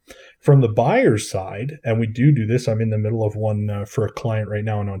seller. From the buyer's side, and we do this, I'm in the middle of one for a client right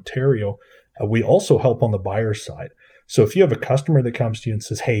now in Ontario. We also help on the buyer's side. So if you have a customer that comes to you and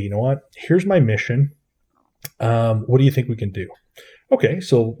says, hey, you know what, here's my mission. What do you think we can do? Okay,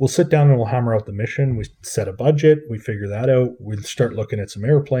 so we'll sit down and we'll hammer out the mission. We set a budget. We figure that out. We start looking at some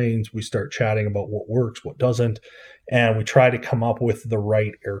airplanes. We start chatting about what works, what doesn't. And we try to come up with the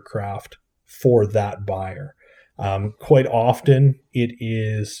right aircraft for that buyer. Quite often, it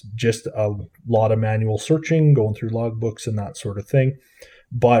is just a lot of manual searching, going through logbooks and that sort of thing.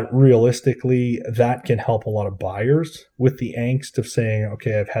 But realistically, that can help a lot of buyers with the angst of saying,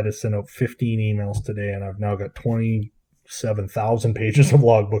 okay, I've had to send out 15 emails today and I've now got 27,000 pages of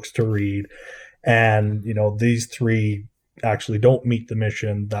logbooks to read. And, these 3 actually don't meet the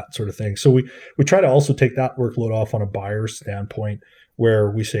mission, that sort of thing. So we try to also take that workload off on a buyer's standpoint,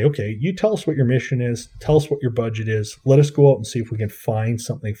 where we say, okay, you tell us what your mission is, tell us what your budget is, let us go out and see if we can find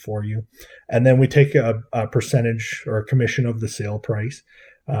something for you. And then we take a percentage or a commission of the sale price,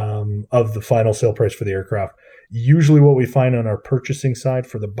 of the final sale price for the aircraft. Usually what we find on our purchasing side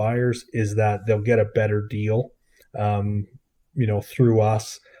for the buyers is that they'll get a better deal, through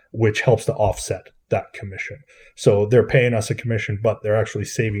us, which helps to offset that commission. So they're paying us a commission, but they're actually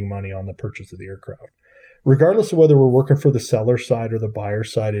saving money on the purchase of the aircraft. Regardless of whether we're working for the seller side or the buyer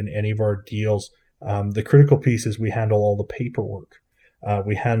side in any of our deals, the critical piece is we handle all the paperwork.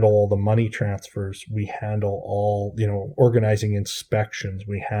 We handle all the money transfers. We handle all, organizing inspections.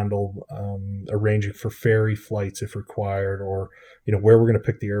 We handle arranging for ferry flights if required, or, where we're going to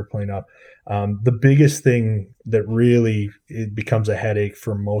pick the airplane up. The biggest thing that really it becomes a headache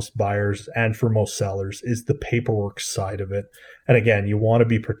for most buyers and for most sellers is the paperwork side of it. And again, you want to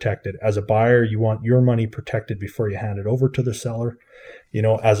be protected. As a buyer, you want your money protected before you hand it over to the seller.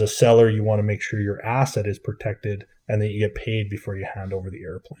 As a seller, you want to make sure your asset is protected and that you get paid before you hand over the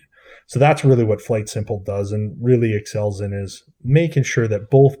airplane. So that's really what Flight Simple does and really excels in, is making sure that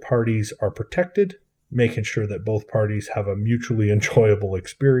both parties are protected, making sure that both parties have a mutually enjoyable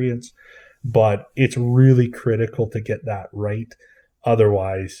experience. But it's really critical to get that right.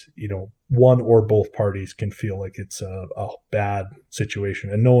 Otherwise, one or both parties can feel like it's a bad situation,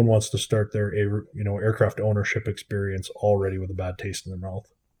 and no one wants to start their aircraft ownership experience already with a bad taste in their mouth.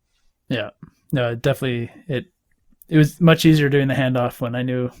 Yeah, no, definitely. It was much easier doing the handoff when I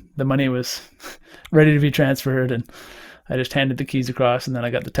knew the money was ready to be transferred, and I just handed the keys across, and then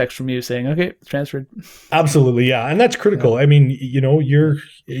I got the text from you saying, "Okay, it's transferred." Absolutely, yeah, and that's critical. Yeah. I mean, you're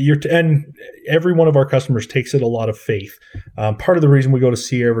and every one of our customers takes it a lot of faith. Part of the reason we go to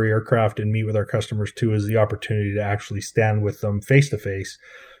see every aircraft and meet with our customers too is the opportunity to actually stand with them face to face,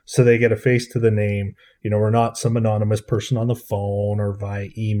 so they get a face to the name. We're not some anonymous person on the phone or via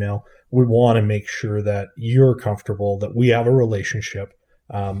email. We want to make sure that you're comfortable, that we have a relationship.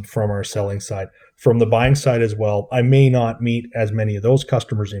 From our selling side, from the buying side as well. I may not meet as many of those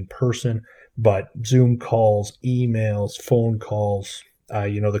customers in person, but Zoom calls, emails, phone calls,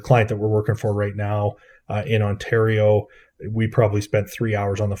 the client that we're working for right now in Ontario, we probably spent 3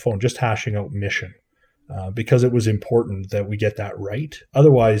 hours on the phone just hashing out mission because it was important that we get that right.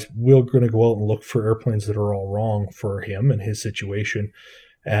 Otherwise, we're going to go out and look for airplanes that are all wrong for him and his situation.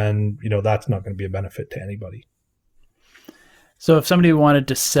 And, that's not going to be a benefit to anybody. So if somebody wanted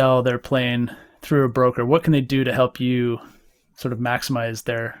to sell their plane through a broker, what can they do to help you sort of maximize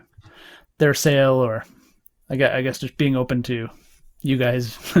their sale, or I guess just being open to you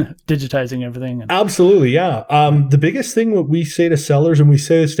guys digitizing everything? Absolutely, yeah. The biggest thing what we say to sellers, and we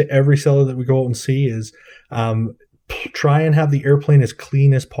say this to every seller that we go out and see, is try and have the airplane as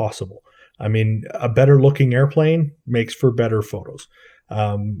clean as possible. I mean, a better looking airplane makes for better photos.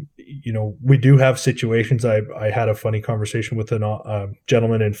 We do have situations. I had a funny conversation with a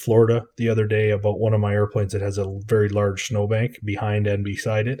gentleman in Florida the other day about one of my airplanes that has a very large snowbank behind and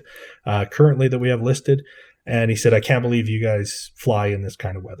beside it currently that we have listed. And he said, "I can't believe you guys fly in this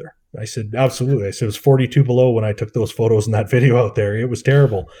kind of weather." I said, "Absolutely." I said, "It was 42 below when I took those photos in that video out there. It was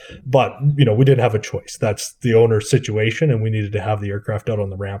terrible." But, we didn't have a choice. That's the owner's situation, and we needed to have the aircraft out on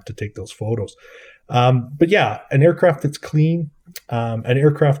the ramp to take those photos. But yeah, an aircraft that's clean, an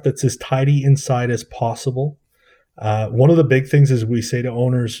aircraft that's as tidy inside as possible. One of the big things is we say to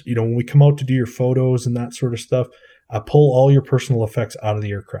owners, when we come out to do your photos and that sort of stuff, pull all your personal effects out of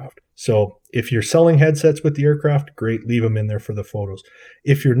the aircraft. So if you're selling headsets with the aircraft, great, leave them in there for the photos.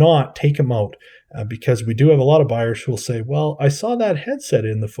 If you're not, take them out because we do have a lot of buyers who will say, "Well, I saw that headset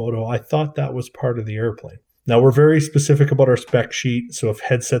in the photo. I thought that was part of the airplane." Now, we're very specific about our spec sheet. So if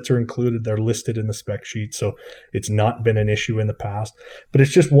headsets are included, they're listed in the spec sheet. So it's not been an issue in the past. But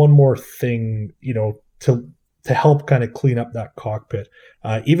it's just one more thing, to help kind of clean up that cockpit.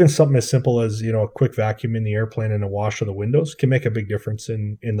 Even something as simple as, a quick vacuum in the airplane and a wash of the windows can make a big difference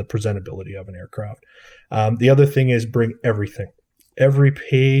in the presentability of an aircraft. The other thing is bring everything. Every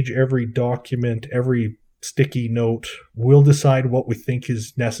page, every document, every sticky note. We'll decide what we think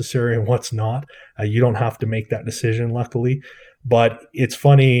is necessary and what's not. You don't have to make that decision, luckily. But it's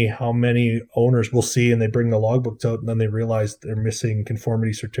funny how many owners will see and they bring the logbooks out and then they realize they're missing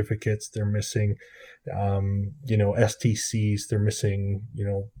conformity certificates. They're missing, STCs. They're missing,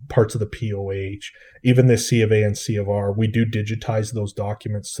 parts of the POH, even the C of A and C of R. We do digitize those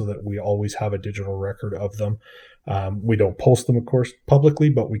documents so that we always have a digital record of them. We don't post them, of course, publicly,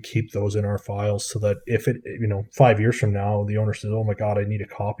 but we keep those in our files so that if 5 years from now, the owner says, "Oh my God, I need a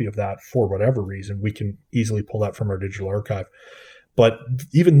copy of that for whatever reason," we can easily pull that from our digital archive. But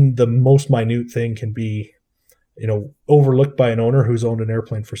even the most minute thing can be, overlooked by an owner who's owned an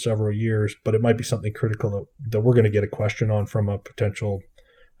airplane for several years, but it might be something critical that we're going to get a question on from a potential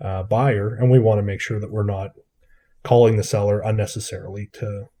buyer. And we want to make sure that we're not calling the seller unnecessarily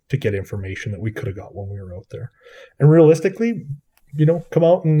to get information that we could have got when we were out there. And realistically, come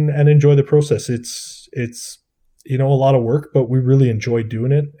out and enjoy the process. It's a lot of work, but we really enjoy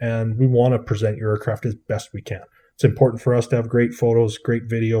doing it. And we want to present your aircraft as best we can. It's important for us to have great photos, great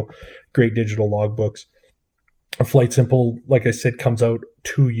video, great digital logbooks. A Flight Simple, like I said, comes out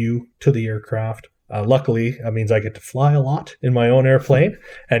to you, to the aircraft. Luckily, that means I get to fly a lot in my own airplane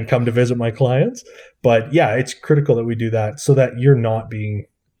and come to visit my clients. But yeah, it's critical that we do that so that you're not being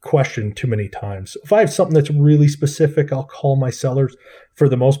questioned too many times. If I have something that's really specific, I'll call my sellers. For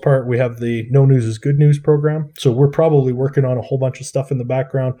the most part, we have the No News is Good News program. So we're probably working on a whole bunch of stuff in the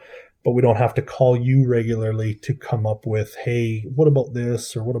background, but we don't have to call you regularly to come up with, "Hey, what about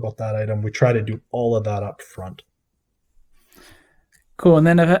this?" or "What about that item?" We try to do all of that up front. Cool. And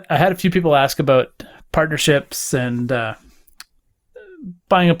then I had a few people ask about partnerships and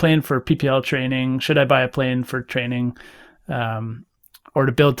buying a plane for PPL training. Should I buy a plane for training? Or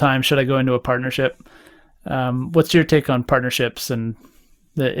to build time, should I go into a partnership? What's your take on partnerships and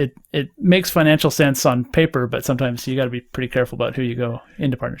It makes financial sense on paper, but sometimes you got to be pretty careful about who you go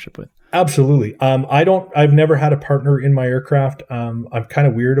into partnership with. Absolutely. I've never had a partner in my aircraft. I'm kind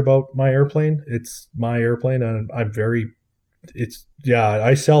of weird about my airplane. It's my airplane, and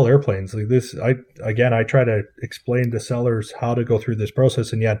I sell airplanes like this. I try to explain to sellers how to go through this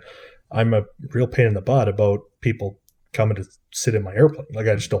process, and yet I'm a real pain in the butt about people coming to sit in my airplane. Like,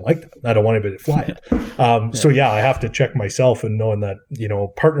 I just don't like that. I don't want anybody to fly it. So I have to check myself, and knowing that,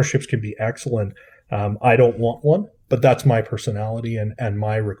 partnerships can be excellent. I don't want one, but that's my personality and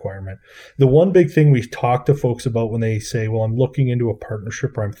my requirement. The one big thing we talk to folks about when they say, well, I'm looking into a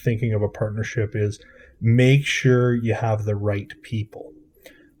partnership or I'm thinking of a partnership, is make sure you have the right people.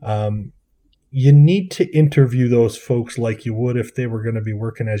 You need to interview those folks like you would if they were going to be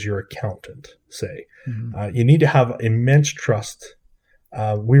working as your accountant, say. Mm-hmm. You need to have immense trust.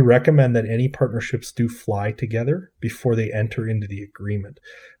 We recommend that any partnerships do fly together before they enter into the agreement,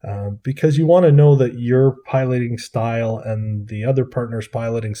 because you want to know that your piloting style and the other partner's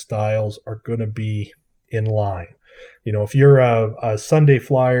piloting styles are going to be in line. If you're a Sunday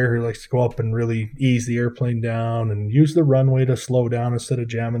flyer who likes to go up and really ease the airplane down and use the runway to slow down instead of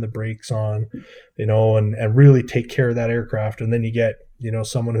jamming the brakes on, and really take care of that aircraft, and then you get,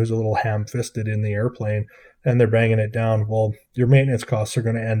 someone who's a little ham-fisted in the airplane and they're banging it down, well, your maintenance costs are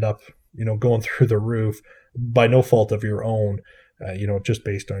going to end up, going through the roof by no fault of your own, just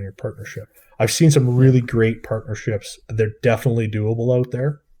based on your partnership. I've seen some really great partnerships. They're definitely doable out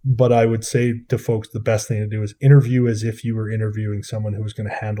there. But I would say to folks, the best thing to do is interview as if you were interviewing someone who was going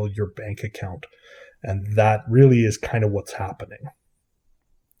to handle your bank account. And that really is kind of what's happening.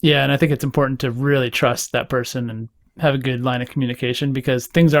 Yeah, and I think it's important to really trust that person and have a good line of communication, because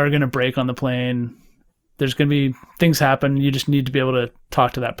things are going to break on the plane. There's going to be things happen. You just need to be able to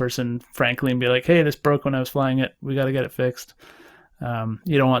talk to that person frankly and be like, hey, this broke when I was flying it. We got to get it fixed.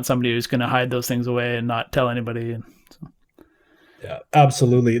 You don't want somebody who's going to hide those things away and not tell anybody. Yeah,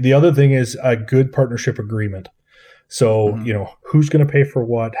 absolutely. The other thing is a good partnership agreement. So, who's going to pay for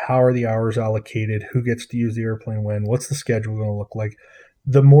what? How are the hours allocated? Who gets to use the airplane when? What's the schedule going to look like?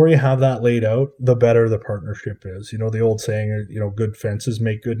 The more you have that laid out, the better the partnership is. The old saying, good fences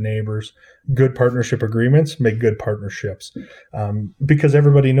make good neighbors. Good partnership agreements make good partnerships, because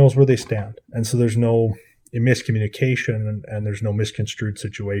everybody knows where they stand. And so there's no miscommunication and there's no misconstrued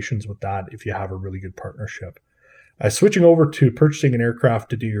situations with that if you have a really good partnership. Switching over to purchasing an aircraft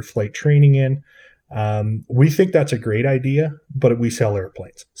to do your flight training in, we think that's a great idea, but we sell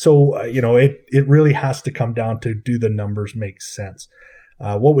airplanes. So, it really has to come down to, do the numbers make sense?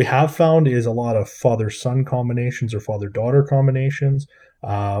 What we have found is a lot of father-son combinations or father-daughter combinations,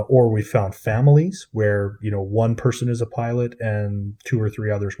 or we found families where, one person is a pilot and 2 or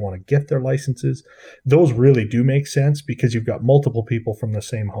 3 others want to get their licenses. Those really do make sense because you've got multiple people from the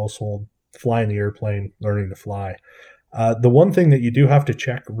same household flying the airplane, learning to fly. The one thing that you do have to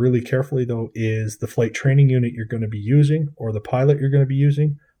check really carefully, though, is the flight training unit you're going to be using or the pilot you're going to be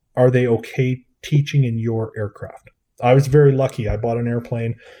using. Are they okay teaching in your aircraft? I was very lucky. I bought an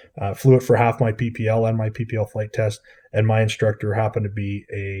airplane, flew it for half my PPL and my PPL flight test, and my instructor happened to be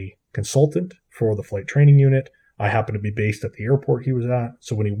a consultant for the flight training unit. I happened to be based at the airport he was at.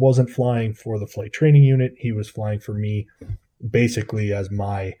 So when he wasn't flying for the flight training unit, he was flying for me basically as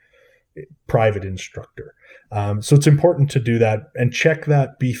my private instructor. So it's important to do that and check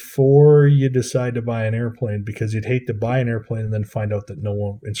that before you decide to buy an airplane, because you'd hate to buy an airplane and then find out that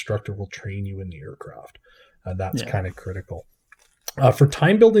no instructor will train you in the aircraft. That's kind of critical. For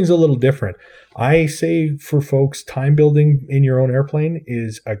time building is a little different. I say for folks, time building in your own airplane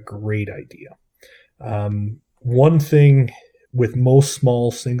is a great idea. One thing with most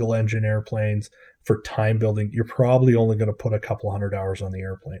small single engine airplanes, for time building, you're probably only going to put a couple 100 hours on the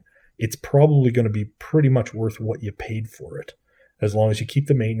airplane. It's probably going to be pretty much worth what you paid for it, as long as you keep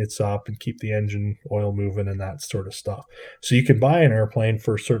the maintenance up and keep the engine oil moving and that sort of stuff. So you can buy an airplane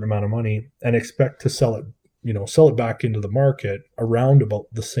for a certain amount of money and expect to sell it back into the market around about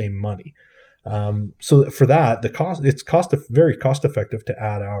the same money. So for that, it's very cost effective to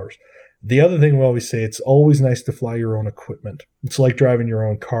add hours. The other thing we always say, it's always nice to fly your own equipment. It's like driving your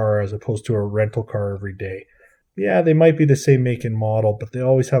own car as opposed to a rental car every day. Yeah, they might be the same make and model, but they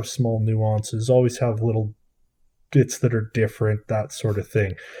always have small nuances, always have little bits that are different, that sort of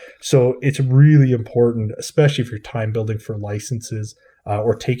thing. So it's really important, especially if you're time building for licenses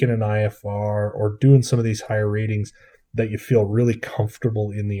or taking an IFR or doing some of these higher ratings, that you feel really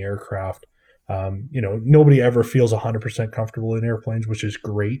comfortable in the aircraft. Nobody ever feels 100% comfortable in airplanes, which is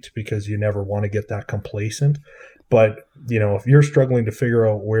great because you never want to get that complacent. But, if you're struggling to figure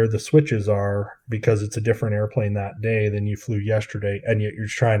out where the switches are because it's a different airplane that day than you flew yesterday, and yet you're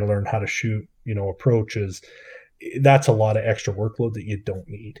trying to learn how to shoot, approaches, that's a lot of extra workload that you don't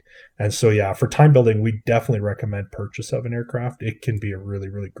need. And so, yeah, for time building, we definitely recommend purchase of an aircraft. It can be a really,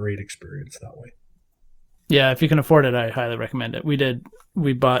 really great experience that way. Yeah, if you can afford it, I highly recommend it.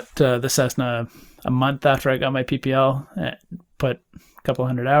 We bought the Cessna a month after I got my PPL, put a couple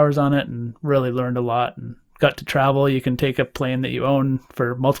hundred hours on it, and really learned a lot and got to travel. You can take a plane that you own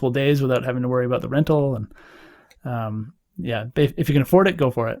for multiple days without having to worry about the rental. And if you can afford it,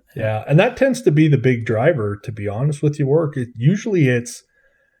 go for it. Yeah, and that tends to be the big driver, to be honest with you, Warwick. Usually it's,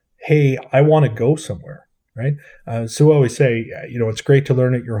 hey, I want to go somewhere, right? So I always say, it's great to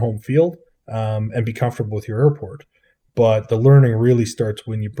learn at your home field and be comfortable with your airport. But the learning really starts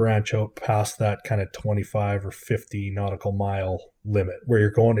when you branch out past that kind of 25 or 50 nautical mile limit, where you're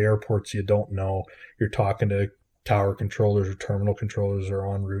going to airports you don't know. You're talking to tower controllers or terminal controllers or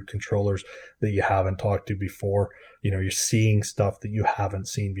en route controllers that you haven't talked to before. You're seeing stuff that you haven't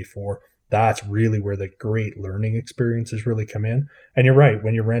seen before. That's really where the great learning experiences really come in. And you're right,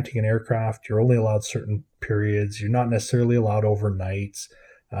 when you're renting an aircraft, you're only allowed certain periods. You're not necessarily allowed overnights.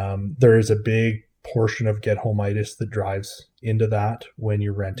 There is a big portion of get homeitis that drives into that when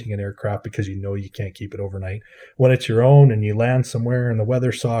you're renting an aircraft, because you can't keep it overnight. When it's your own and you land somewhere and the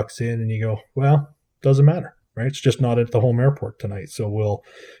weather socks in and you go, well, doesn't matter, right? It's just not at the home airport tonight. So we'll,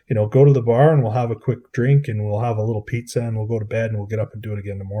 go to the bar and we'll have a quick drink and we'll have a little pizza and we'll go to bed and we'll get up and do it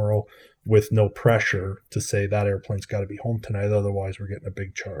again tomorrow with no pressure to say that airplane's got to be home tonight. Otherwise we're getting a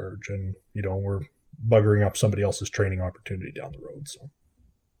big charge and, we're buggering up somebody else's training opportunity down the road. So.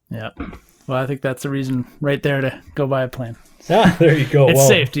 Yeah. Well, I think that's the reason right there to go buy a plane. Yeah, there you go. It's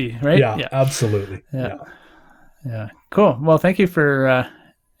safety, right? Yeah, absolutely. Yeah. Cool. Well, thank you for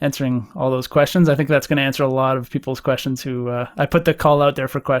answering all those questions. I think that's going to answer a lot of people's questions who I put the call out there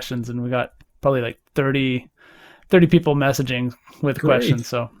for questions, and we got probably like 30 people messaging with questions.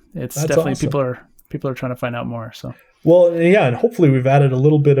 So that's definitely awesome. People are trying to find out more. So. Well, yeah, and hopefully we've added a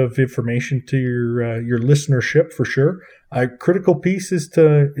little bit of information to your listenership for sure. A critical piece is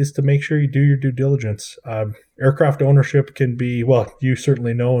to make sure you do your due diligence. Aircraft ownership can be, well, you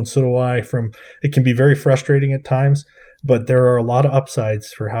certainly know, and so do I, it can be very frustrating at times, but there are a lot of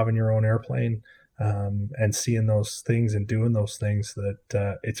upsides for having your own airplane and seeing those things and doing those things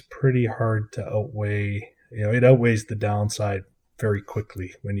that it's pretty hard to outweigh. It outweighs the downside very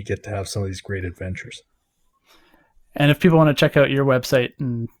quickly when you get to have some of these great adventures. And if people want to check out your website,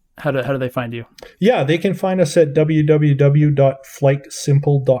 and how do they find you? Yeah, they can find us at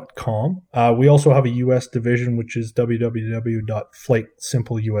www.flightsimple.com. We also have a U.S. division, which is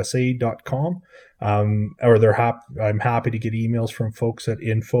www.flightsimpleusa.com. I'm happy to get emails from folks at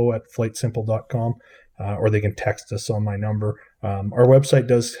info@flightsimple.com, or they can text us on my number. Our website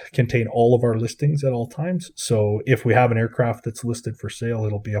does contain all of our listings at all times. So if we have an aircraft that's listed for sale,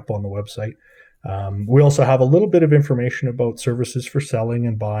 it'll be up on the website. We also have a little bit of information about services for selling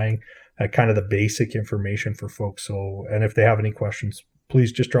and buying, kind of the basic information for folks. So, and if they have any questions,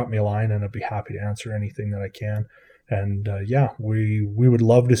 please just drop me a line and I'd be happy to answer anything that I can. And we would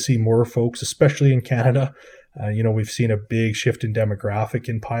love to see more folks, especially in Canada. We've seen a big shift in demographic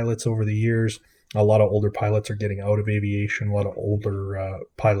in pilots over the years. A lot of older pilots are getting out of aviation. A lot of older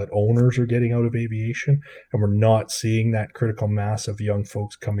pilot owners are getting out of aviation. And we're not seeing that critical mass of young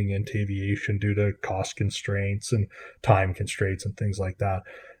folks coming into aviation due to cost constraints and time constraints and things like that.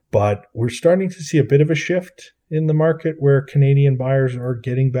 But we're starting to see a bit of a shift in the market where Canadian buyers are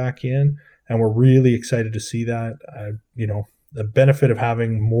getting back in. And we're really excited to see that. The benefit of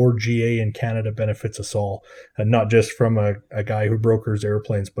having more GA in Canada benefits us all, and not just from a guy who brokers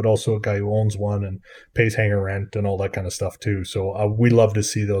airplanes, but also a guy who owns one and pays hangar rent and all that kind of stuff too. So we love to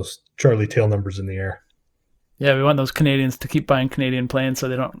see those Charlie tail numbers in the air. Yeah, we want those Canadians to keep buying Canadian planes so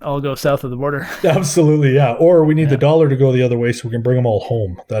they don't all go south of the border. Absolutely, yeah. Or we need the dollar to go the other way so we can bring them all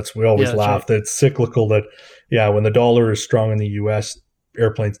home. We always laugh that it's cyclical that, when the dollar is strong in the U.S.,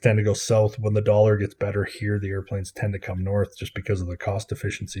 airplanes tend to go south. When the dollar gets better here, the airplanes tend to come north just because of the cost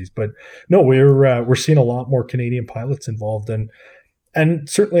efficiencies. But no, we're seeing a lot more Canadian pilots involved, and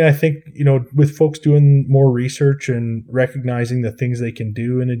certainly I think with folks doing more research and recognizing the things they can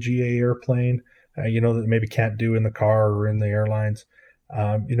do in a GA airplane, that they maybe can't do in the car or in the airlines.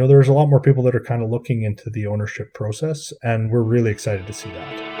 There's a lot more people that are kind of looking into the ownership process, and we're really excited to see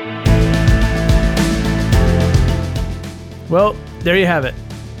that. Well, there you have it.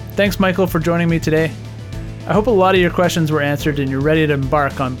 Thanks, Michael, for joining me today. I hope a lot of your questions were answered and you're ready to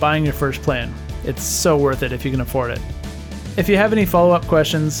embark on buying your first plane. It's so worth it if you can afford it. If you have any follow-up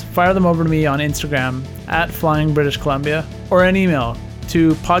questions, fire them over to me on Instagram @FlyingBritishColumbia or an email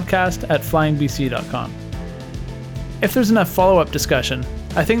to podcast@flyingbc.com. If there's enough follow-up discussion,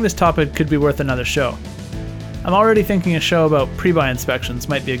 I think this topic could be worth another show. I'm already thinking a show about pre-buy inspections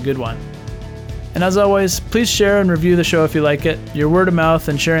might be a good one. And as always, please share and review the show if you like it. Your word of mouth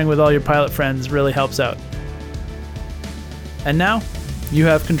and sharing with all your pilot friends really helps out. And now, you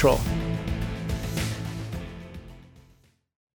have control.